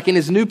Growth Track. And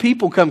as new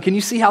people come, can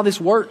you see how this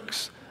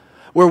works?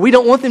 Where we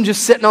don't want them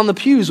just sitting on the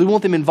pews. We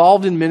want them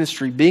involved in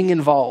ministry, being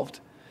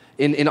involved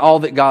in all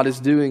that God is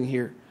doing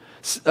here.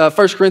 1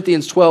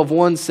 Corinthians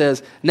 12:1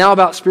 says, now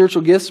about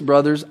spiritual gifts,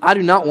 brothers, I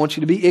do not want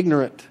you to be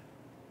ignorant.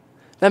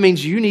 That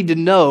means you need to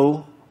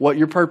know what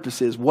your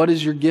purpose is. What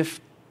is your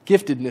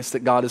giftedness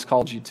that God has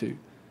called you to?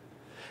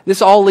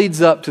 This all leads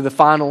up to the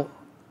final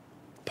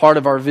part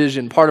of our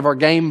vision, part of our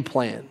game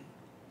plan.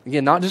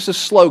 Again, not just a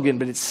slogan,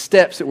 but it's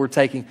steps that we're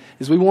taking,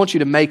 is we want you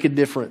to make a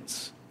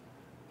difference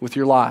with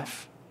your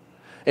life.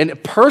 And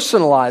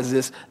personalize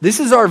this. This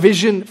is our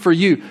vision for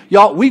you.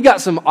 Y'all, we've got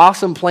some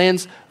awesome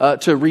plans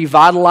to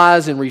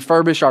revitalize and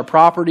refurbish our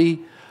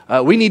property.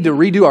 We need to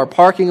redo our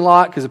parking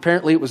lot because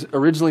apparently it was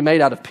originally made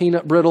out of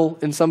peanut brittle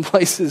in some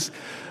places.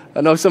 I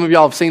know some of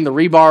y'all have seen the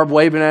rebarb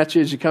waving at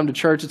you as you come to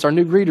church. It's our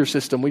new greeter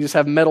system. We just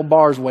have metal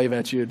bars wave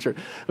at you at church.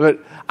 But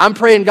I'm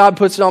praying God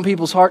puts it on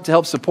people's heart to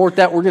help support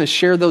that. We're going to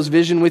share those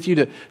vision with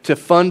you to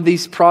fund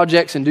these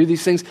projects and do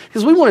these things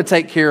because we want to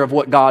take care of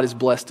what God has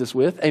blessed us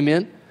with.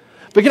 Amen.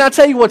 But can I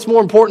tell you what's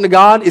more important to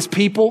God is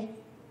people?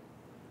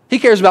 He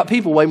cares about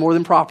people way more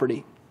than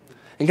property.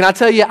 And can I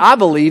tell you, I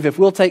believe if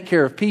we'll take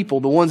care of people,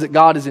 the ones that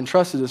God has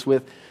entrusted us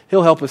with,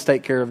 He'll help us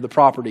take care of the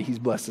property He's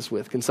blessed us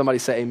with. Can somebody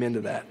say amen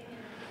to that?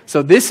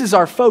 So this is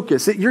our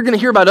focus. You're going to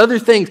hear about other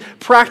things,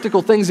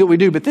 practical things that we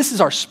do, but this is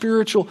our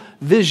spiritual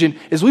vision,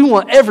 is we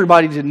want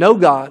everybody to know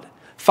God,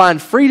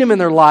 find freedom in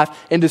their life,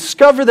 and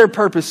discover their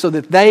purpose so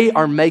that they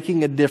are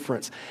making a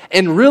difference.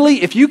 And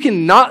really, if you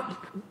can not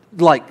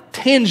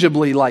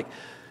tangibly,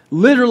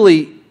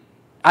 literally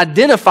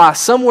identify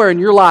somewhere in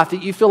your life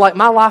that you feel like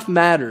my life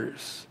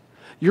matters,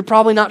 you're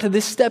probably not to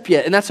this step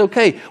yet, and that's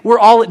okay. We're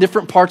all at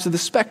different parts of the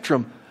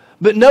spectrum.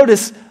 But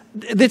notice,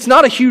 it's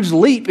not a huge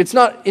leap. It's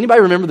not. Anybody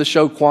remember the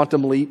show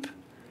Quantum Leap?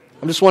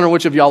 I'm just wondering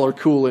which of y'all are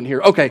cool in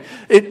here. Okay,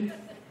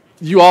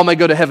 you all may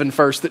go to heaven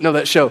first that know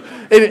that show.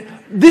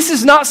 This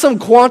is not some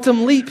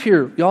quantum leap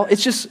here, y'all.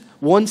 It's just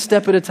one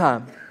step at a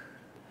time.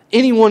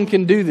 Anyone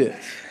can do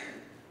this.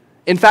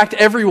 In fact,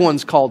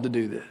 everyone's called to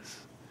do this.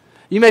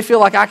 You may feel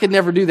like I could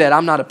never do that.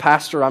 I'm not a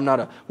pastor. I'm not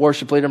a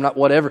worship leader. I'm not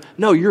whatever.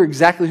 No, you're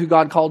exactly who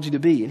God called you to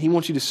be, and He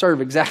wants you to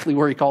serve exactly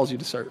where He calls you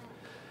to serve.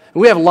 And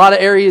we have a lot of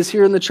areas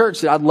here in the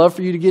church that I'd love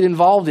for you to get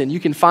involved in.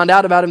 You can find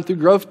out about them through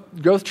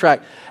Growth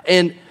Track.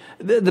 And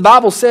the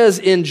Bible says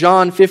in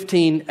John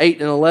 15:8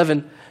 and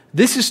 11,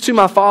 this is to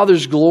my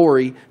Father's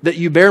glory that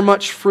you bear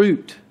much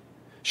fruit,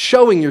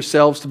 showing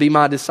yourselves to be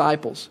my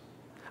disciples.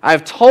 I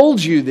have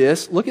told you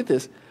this, look at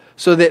this,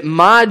 so that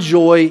my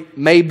joy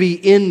may be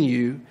in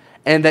you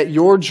and that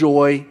your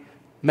joy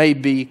may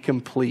be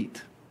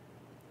complete.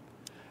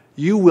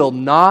 You will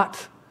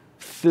not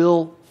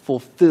feel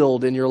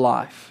fulfilled in your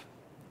life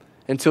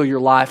until your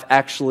life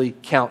actually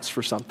counts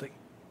for something,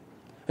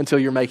 until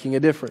you're making a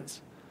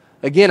difference.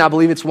 Again, I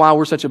believe it's why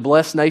we're such a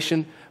blessed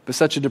nation, but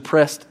such a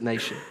depressed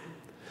nation.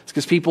 It's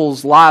because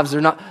people's lives,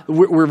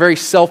 we're very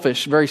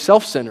selfish, very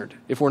self-centered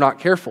if we're not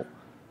careful.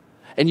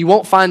 And you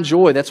won't find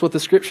joy. That's what the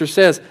Scripture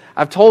says.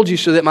 I've told you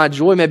so that my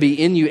joy may be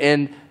in you,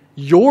 and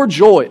your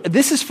joy.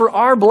 This is for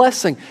our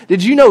blessing.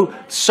 Did you know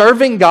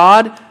serving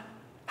God,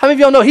 how many of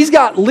y'all know He's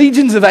got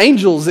legions of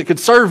angels that could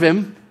serve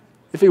Him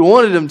if He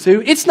wanted them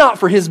to? It's not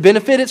for His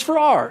benefit, it's for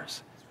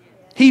ours.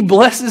 He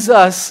blesses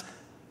us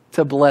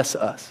to bless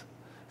us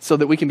so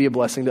that we can be a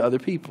blessing to other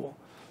people.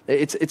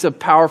 It's a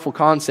powerful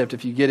concept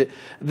if you get it.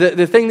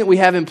 The thing that we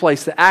have in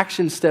place, the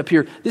action step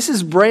here, this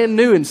is brand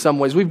new in some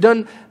ways. We've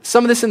done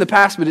some of this in the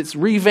past, but it's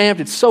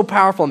revamped. It's so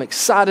powerful. I'm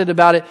excited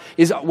about it.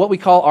 Is what we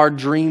call our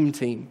dream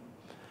team.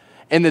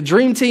 And the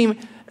dream team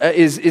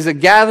is a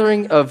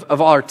gathering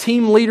of our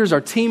team leaders,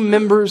 our team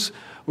members.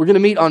 We're going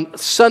to meet on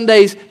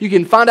Sundays. You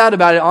can find out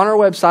about it on our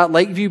website,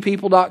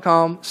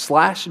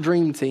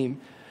 lakeviewpeople.com/dream team.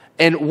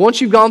 And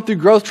once you've gone through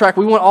Growth Track,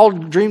 we want all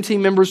dream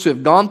team members to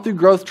have gone through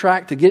Growth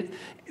Track to get,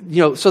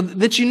 so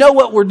that you know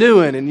what we're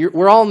doing and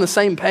we're all on the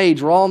same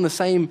page. We're all on the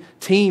same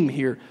team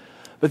here.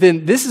 But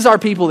then this is our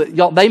people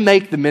that, they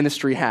make the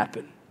ministry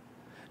happen.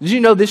 Did you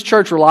know this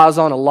church relies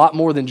on a lot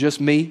more than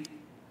just me?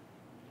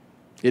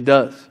 It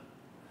does.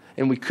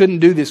 And we couldn't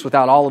do this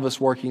without all of us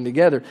working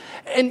together.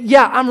 And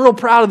yeah, I'm real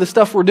proud of the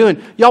stuff we're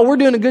doing. Y'all, we're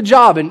doing a good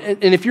job. And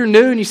if you're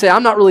new and you say,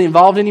 I'm not really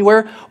involved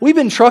anywhere, we've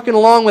been trucking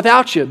along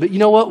without you. But you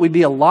know what? We'd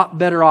be a lot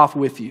better off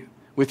with you,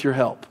 with your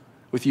help,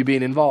 with you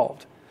being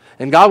involved.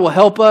 And God will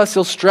help us.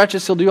 He'll stretch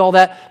us. He'll do all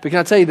that. But can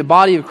I tell you, the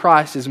body of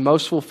Christ is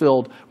most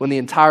fulfilled when the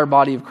entire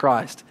body of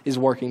Christ is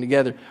working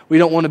together. We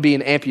don't want to be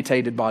an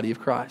amputated body of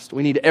Christ.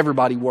 We need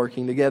everybody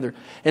working together.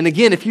 And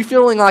again, if you're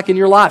feeling like in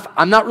your life,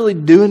 I'm not really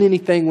doing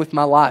anything with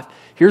my life,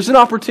 here's an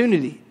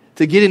opportunity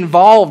to get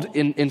involved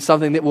in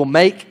something that will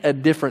make a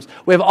difference.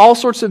 We have all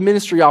sorts of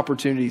ministry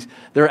opportunities.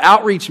 There are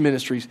outreach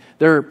ministries.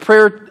 There are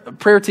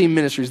prayer team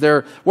ministries. There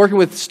are working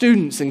with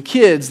students and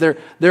kids. There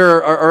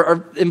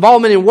are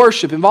involvement in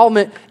worship,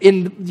 involvement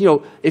in,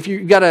 if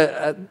you've got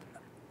a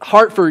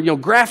heart for,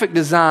 graphic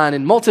design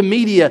and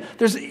multimedia.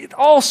 There's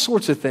all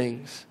sorts of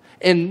things.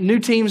 And new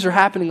teams are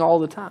happening all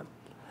the time.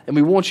 And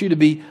we want you to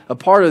be a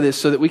part of this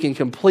so that we can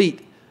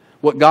complete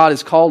what God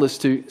has called us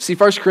to. See,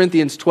 1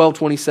 Corinthians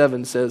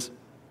 12:27 says,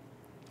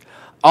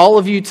 all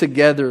of you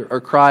together are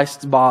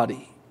Christ's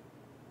body.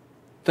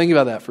 Think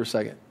about that for a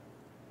second.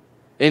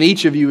 And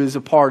each of you is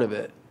a part of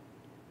it.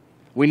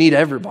 We need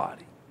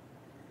everybody.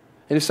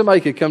 And if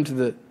somebody could come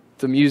to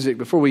the music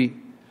before we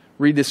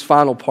read this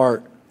final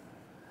part.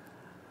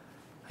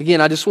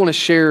 Again, I just want to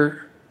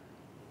share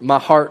my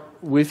heart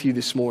with you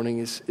this morning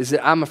is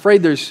that I'm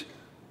afraid there's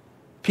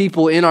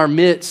people in our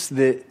midst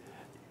that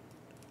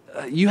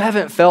you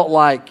haven't felt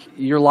like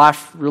your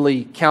life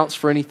really counts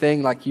for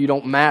anything, like you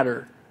don't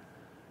matter.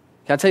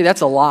 Can I tell you,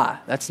 that's a lie.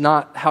 That's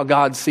not how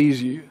God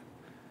sees you.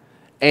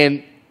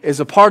 And as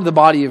a part of the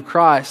body of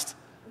Christ,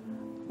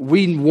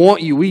 we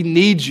want you, we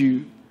need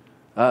you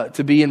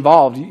to be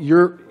involved.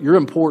 You're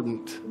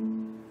important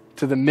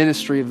to the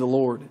ministry of the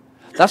Lord.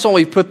 That's why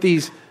we put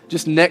these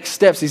just next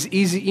steps, these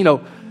easy,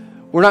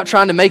 we're not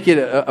trying to make it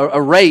a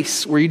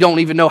race where you don't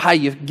even know how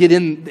you get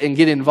in and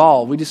get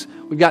involved.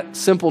 We've got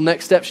simple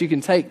next steps you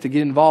can take to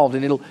get involved,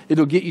 and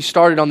it'll get you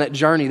started on that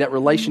journey, that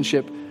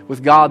relationship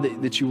with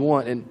God that you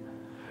want. And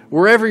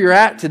wherever you're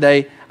at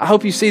today, I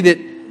hope you see that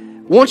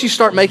once you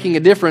start making a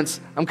difference,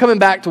 I'm coming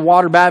back to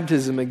water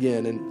baptism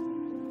again.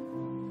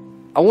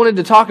 And I wanted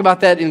to talk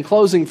about that in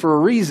closing for a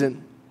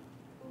reason.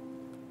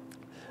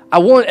 I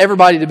want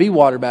everybody to be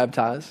water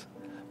baptized.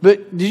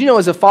 But did you know,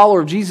 as a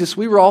follower of Jesus,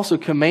 we were also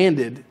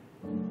commanded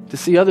to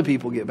see other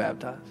people get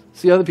baptized,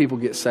 see other people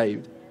get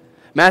saved.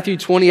 Matthew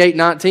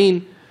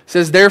 28:19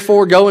 says,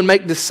 therefore go and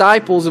make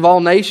disciples of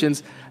all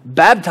nations,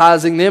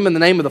 baptizing them in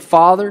the name of the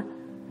Father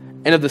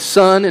and of the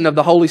Son and of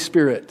the Holy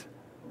Spirit.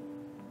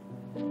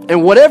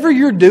 And whatever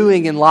you're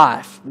doing in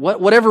life,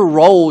 whatever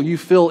role you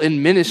fill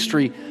in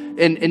ministry,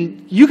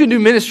 and you can do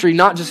ministry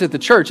not just at the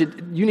church.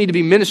 You need to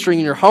be ministering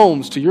in your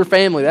homes, to your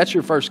family. That's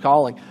your first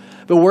calling.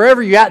 But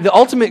wherever you're at, the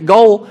ultimate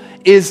goal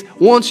is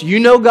once you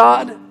know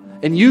God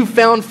and you've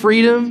found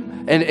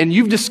freedom and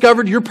you've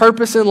discovered your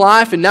purpose in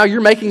life and now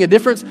you're making a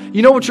difference,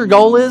 you know what your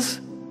goal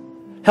is?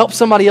 Help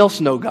somebody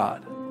else know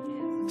God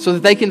so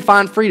that they can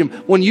find freedom.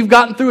 When you've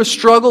gotten through a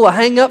struggle, a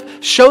hang-up,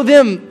 show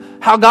them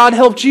how God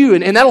helped you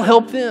and that'll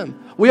help them.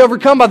 We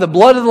overcome by the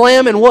blood of the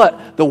Lamb and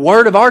what? The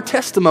word of our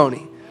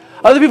testimony.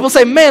 Other people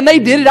say, man, they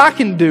did it, I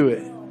can do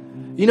it.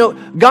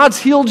 God's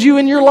healed you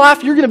in your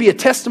life. You're going to be a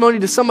testimony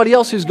to somebody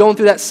else who's going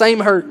through that same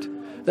hurt,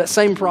 that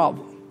same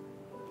problem.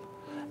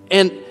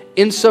 And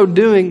in so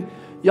doing,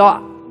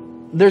 y'all,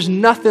 there's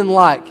nothing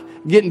like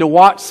getting to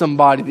watch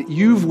somebody that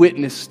you've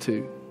witnessed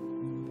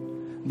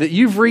to, that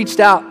you've reached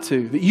out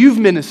to, that you've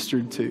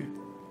ministered to,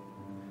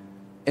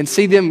 and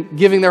see them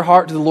giving their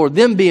heart to the Lord,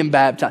 them being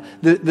baptized.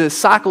 The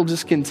cycle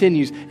just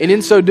continues. And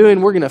in so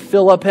doing, we're going to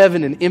fill up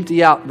heaven and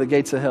empty out the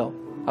gates of hell.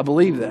 I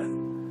believe that.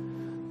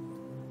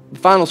 The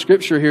final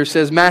scripture here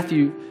says,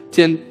 Matthew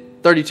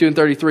 10:32 and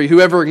 33,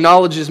 whoever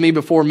acknowledges me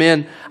before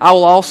men, I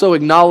will also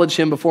acknowledge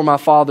him before my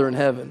Father in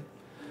heaven.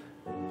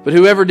 But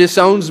whoever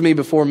disowns me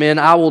before men,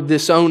 I will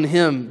disown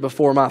him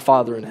before my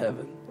Father in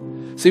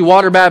heaven. See,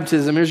 water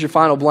baptism, here's your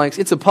final blanks.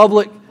 It's a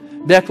public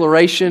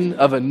declaration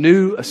of a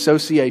new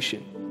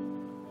association.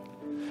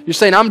 You're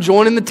saying, I'm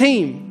joining the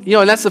team.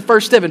 And that's the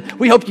first step. And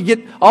we hope you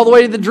get all the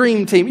way to the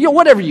dream team.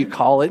 Whatever you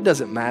call it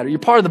doesn't matter. You're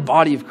part of the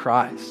body of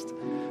Christ.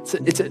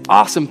 It's an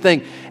awesome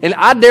thing. And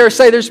I dare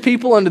say there's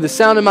people under the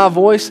sound of my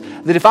voice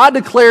that if I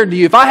declared to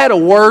you, if I had a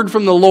word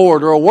from the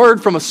Lord or a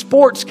word from a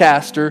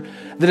sportscaster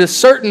that a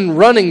certain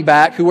running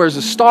back who wears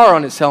a star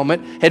on his helmet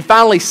had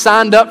finally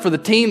signed up for the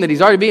team that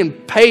he's already being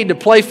paid to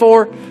play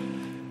for,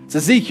 it's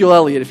Ezekiel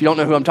Elliott, if you don't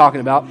know who I'm talking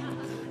about.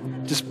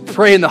 Just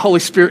praying the Holy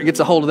Spirit gets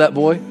a hold of that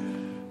boy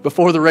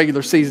before the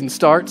regular season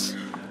starts.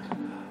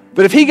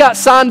 But if he got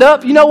signed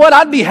up, you know what?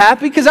 I'd be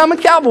happy because I'm a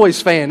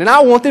Cowboys fan and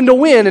I want them to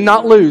win and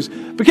not lose.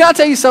 But can I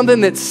tell you something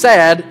that's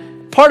sad?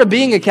 Part of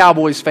being a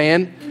Cowboys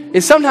fan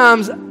is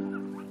sometimes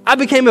I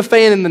became a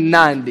fan in the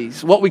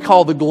 90s, what we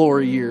call the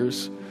glory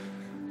years.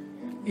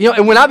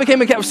 And when I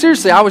became a Cowboys,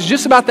 seriously, I was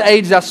just about the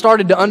age that I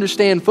started to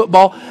understand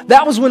football.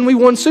 That was when we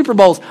won Super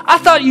Bowls. I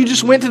thought you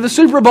just went to the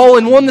Super Bowl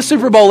and won the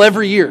Super Bowl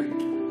every year.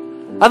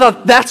 I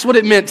thought that's what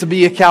it meant to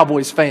be a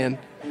Cowboys fan.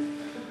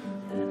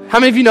 How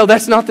many of you know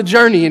that's not the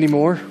journey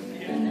anymore?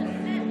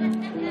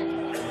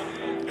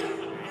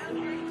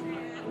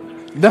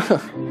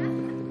 No.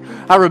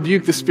 I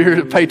rebuke the spirit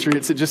of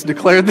patriots that just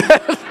declared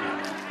that.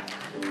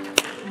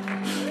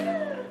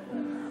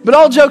 But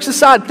all jokes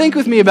aside, think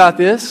with me about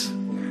this.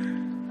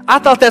 I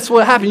thought that's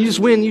what happened. You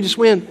just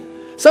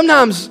win.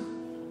 Sometimes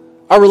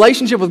our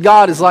relationship with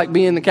God is like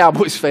being the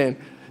Cowboys fan.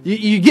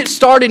 You get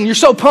started and you're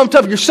so pumped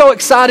up, you're so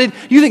excited,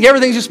 you think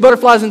everything's just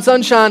butterflies and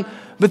sunshine,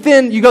 but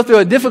then you go through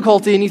a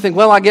difficulty and you think,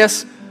 well, I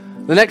guess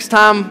the next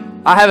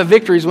time I have a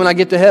victory is when I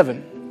get to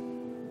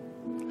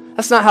heaven.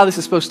 That's not how this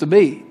is supposed to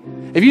be.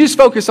 If you just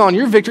focus on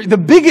your victory, the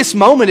biggest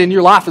moment in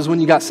your life is when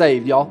you got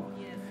saved, y'all.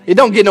 It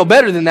don't get no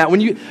better than that.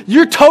 When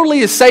you're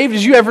totally as saved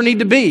as you ever need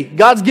to be.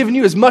 God's given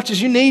you as much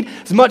as you need,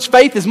 as much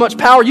faith, as much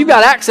power. You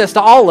got access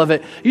to all of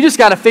it. You just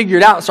got to figure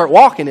it out and start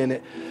walking in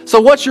it. So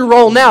what's your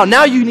role now?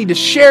 Now you need to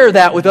share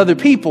that with other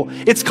people.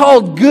 It's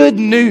called good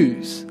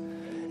news.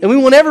 And we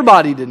want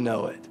everybody to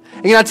know it.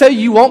 And can I tell you,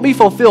 you won't be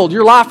fulfilled.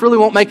 Your life really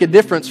won't make a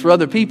difference for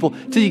other people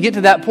till you get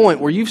to that point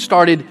where you've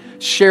started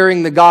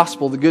sharing the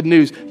gospel, the good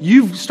news.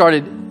 You've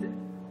started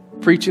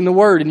preaching the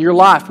word in your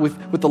life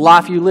with the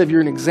life you live.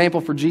 You're an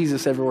example for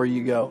Jesus everywhere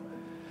you go.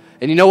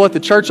 And you know what? The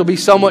church will be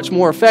so much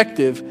more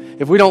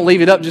effective if we don't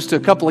leave it up just to a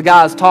couple of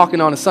guys talking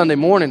on a Sunday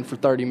morning for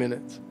 30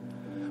 minutes.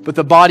 But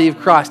the body of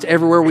Christ,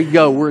 everywhere we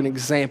go, we're an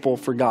example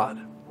for God.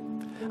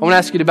 I want to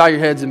ask you to bow your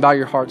heads and bow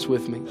your hearts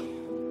with me.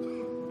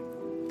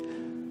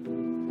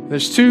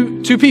 There's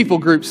two people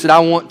groups that I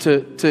want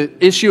to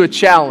issue a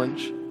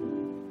challenge.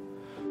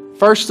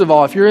 First of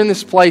all, if you're in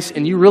this place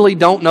and you really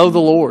don't know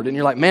the Lord and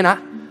you're like, man,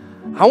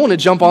 I want to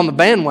jump on the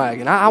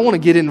bandwagon. I want to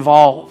get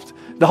involved.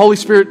 The Holy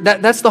Spirit,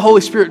 that's the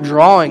Holy Spirit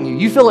drawing you.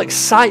 You feel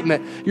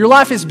excitement. Your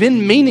life has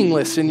been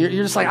meaningless and you're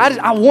just like,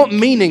 I want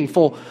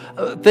meaningful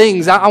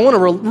things. I want a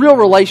real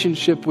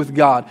relationship with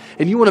God.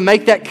 And you want to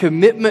make that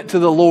commitment to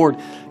the Lord.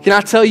 Can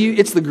I tell you,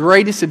 it's the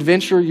greatest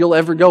adventure you'll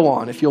ever go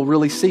on if you'll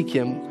really seek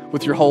Him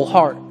with your whole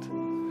heart.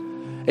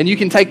 And you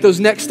can take those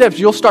next steps.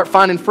 You'll start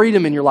finding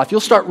freedom in your life.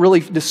 You'll start really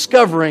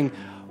discovering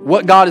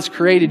what God has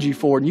created you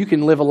for, and you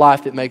can live a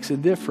life that makes a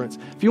difference.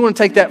 If you want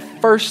to take that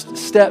first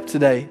step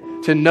today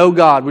to know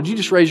God, would you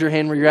just raise your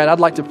hand where you're at?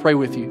 I'd like to pray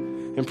with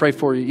you and pray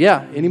for you.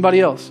 Yeah, anybody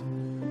else?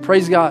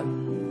 Praise God.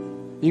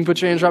 You can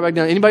put your hands right back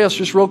down. Anybody else,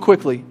 just real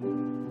quickly?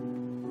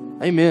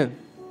 Amen.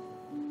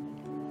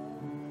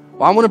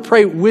 Well, I want to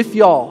pray with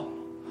y'all,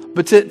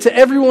 but to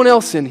everyone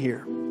else in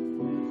here,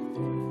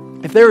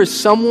 if there is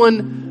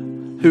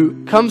someone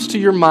who comes to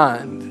your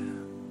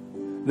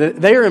mind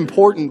that they are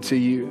important to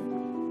you,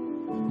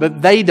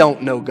 but they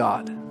don't know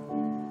God.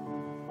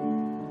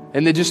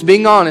 And that just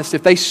being honest,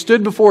 if they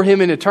stood before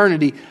Him in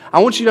eternity, I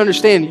want you to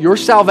understand your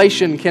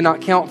salvation cannot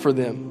count for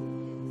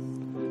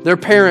them. Their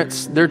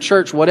parents, their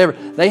church, whatever,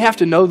 they have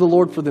to know the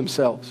Lord for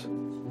themselves.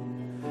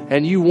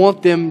 And you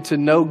want them to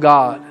know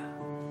God.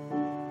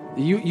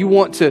 You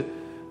want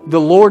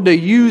the Lord to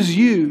use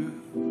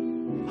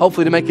you,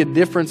 hopefully to make a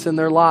difference in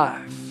their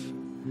life.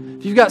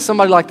 If you've got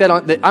somebody like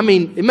that,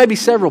 it may be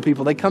several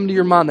people. They come to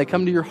your mind, they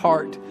come to your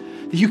heart.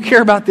 You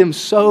care about them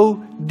so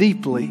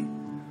deeply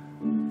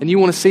and you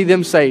want to see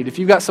them saved. If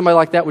you've got somebody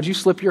like that, would you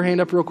slip your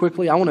hand up real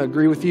quickly? I want to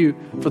agree with you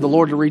for the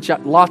Lord to reach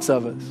out. Lots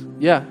of us.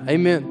 Yeah,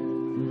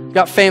 amen. We've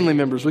got family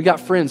members. We've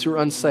got friends who are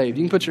unsaved.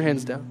 You can put your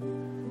hands down.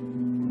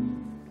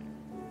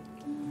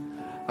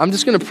 I'm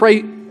just going to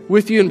pray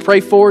with you and pray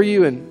for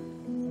you, and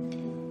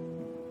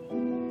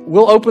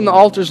we'll open the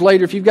altars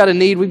later. If you've got a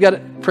need, we've got a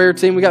prayer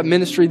team, we've got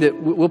ministry that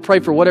we'll pray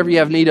for whatever you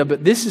have need of.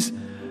 But it's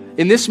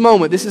in this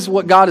moment, this is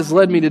what God has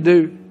led me to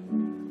do.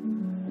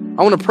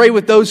 I want to pray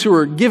with those who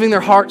are giving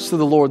their hearts to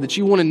the Lord, that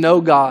you want to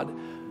know God.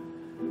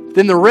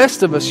 Then the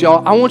rest of us,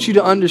 y'all, I want you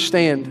to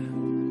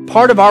understand,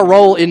 part of our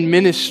role in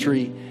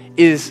ministry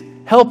is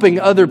helping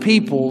other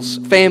people's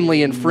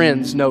family and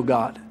friends know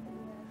God.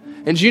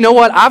 And you know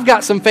what? I've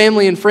got some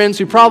family and friends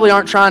who probably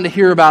aren't trying to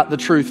hear about the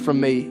truth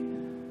from me.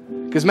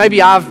 Because maybe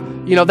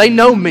they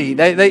know me.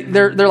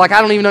 They're like,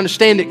 I don't even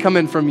understand it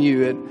coming from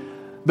you.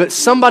 But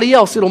somebody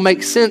else, it'll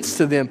make sense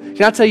to them.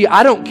 Can I tell you,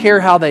 I don't care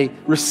how they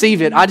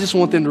receive it. I just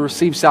want them to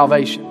receive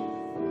salvation.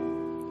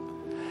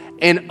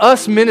 And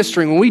us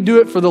ministering, when we do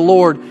it for the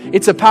Lord,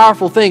 it's a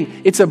powerful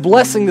thing. It's a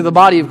blessing to the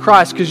body of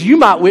Christ, because you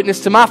might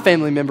witness to my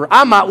family member.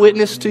 I might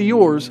witness to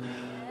yours.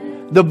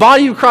 The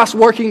body of Christ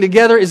working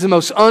together is the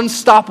most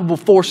unstoppable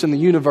force in the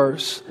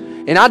universe.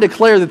 And I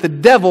declare that the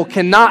devil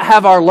cannot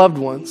have our loved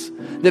ones.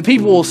 That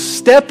people will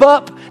step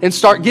up and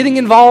start getting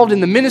involved in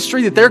the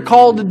ministry that they're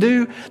called to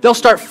do. They'll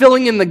start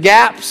filling in the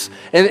gaps.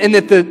 And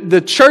that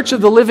the church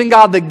of the living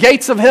God, the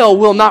gates of hell,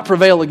 will not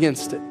prevail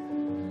against it.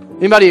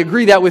 Anybody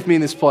agree that with me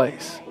in this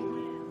place?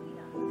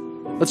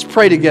 Let's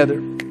pray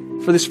together.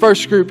 For this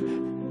first group,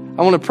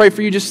 I want to pray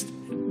for you just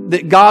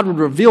that God would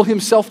reveal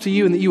Himself to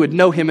you and that you would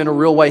know Him in a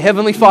real way.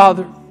 Heavenly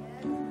Father,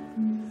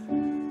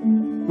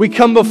 we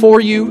come before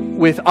you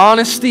with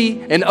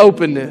honesty and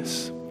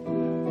openness.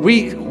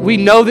 We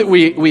know that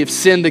we have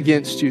sinned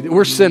against you, that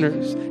we're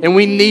sinners, and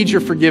we need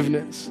your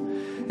forgiveness.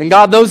 And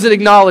God, those that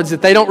acknowledge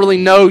that they don't really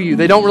know you,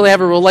 they don't really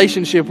have a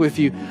relationship with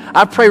you,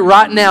 I pray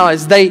right now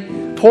as they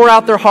pour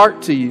out their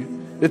heart to you,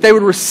 that they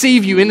would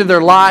receive you into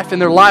their life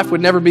and their life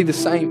would never be the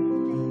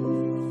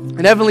same.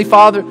 And Heavenly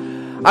Father,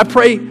 I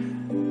pray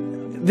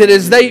that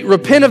as they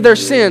repent of their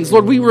sins,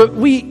 Lord,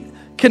 we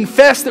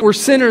confess that we're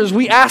sinners.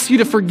 We ask you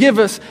to forgive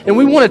us, and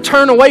we want to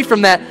turn away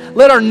from that.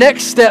 Let our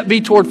next step be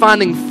toward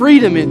finding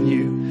freedom in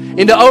you,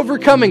 into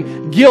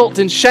overcoming guilt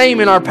and shame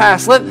in our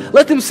past.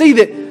 Let them see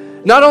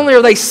that not only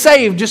are they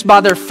saved just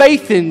by their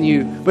faith in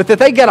you, but that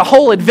they got a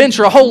whole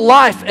adventure, a whole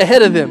life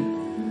ahead of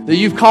them that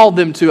you've called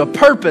them to, a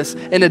purpose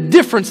and a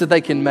difference that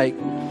they can make.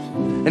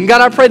 And God,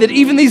 I pray that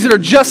even these that are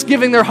just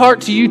giving their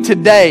heart to you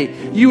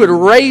today, you would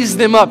raise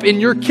them up in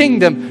your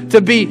kingdom to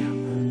be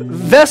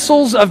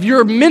vessels of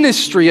your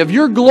ministry, of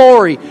your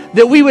glory,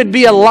 that we would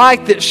be a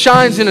light that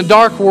shines in a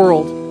dark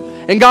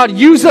world. And God,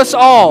 use us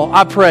all,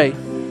 I pray.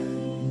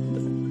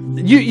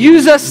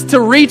 Use us to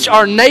reach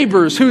our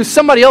neighbors, who is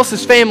somebody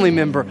else's family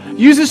member.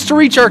 Use us to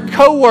reach our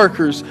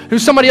co-workers,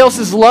 who's somebody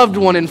else's loved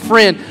one and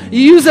friend.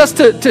 Use us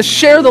to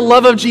share the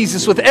love of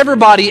Jesus with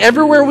everybody,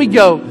 everywhere we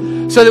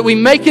go, so that we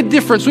make a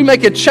difference, we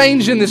make a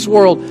change in this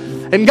world.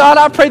 And God,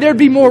 I pray there'd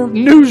be more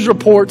news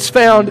reports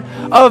found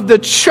of the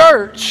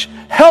church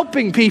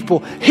helping people,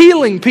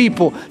 healing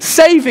people,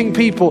 saving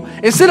people,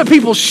 instead of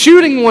people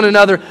shooting one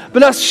another,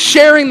 but us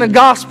sharing the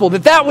gospel,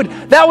 that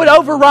would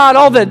override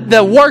all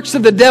the works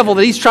of the devil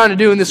that he's trying to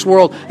do in this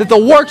world, that the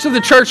works of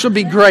the church would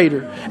be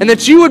greater, and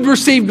that you would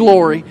receive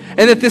glory,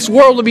 and that this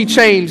world would be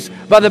changed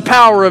by the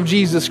power of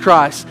Jesus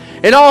Christ.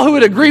 And all who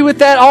would agree with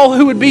that, all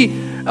who would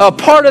be a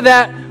part of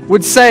that,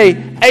 would say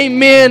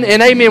amen and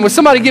amen. Would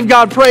somebody give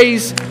God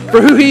praise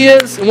for who He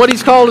is and what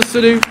He's called us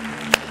to do?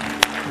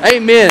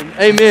 Amen.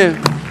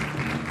 Amen.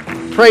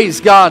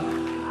 Praise God.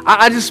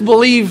 I just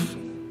believe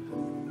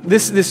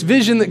this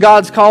vision that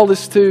God's called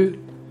us to,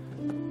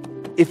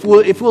 if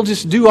we'll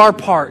just do our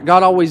part,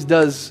 God always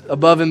does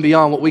above and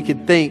beyond what we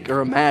could think or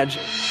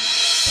imagine.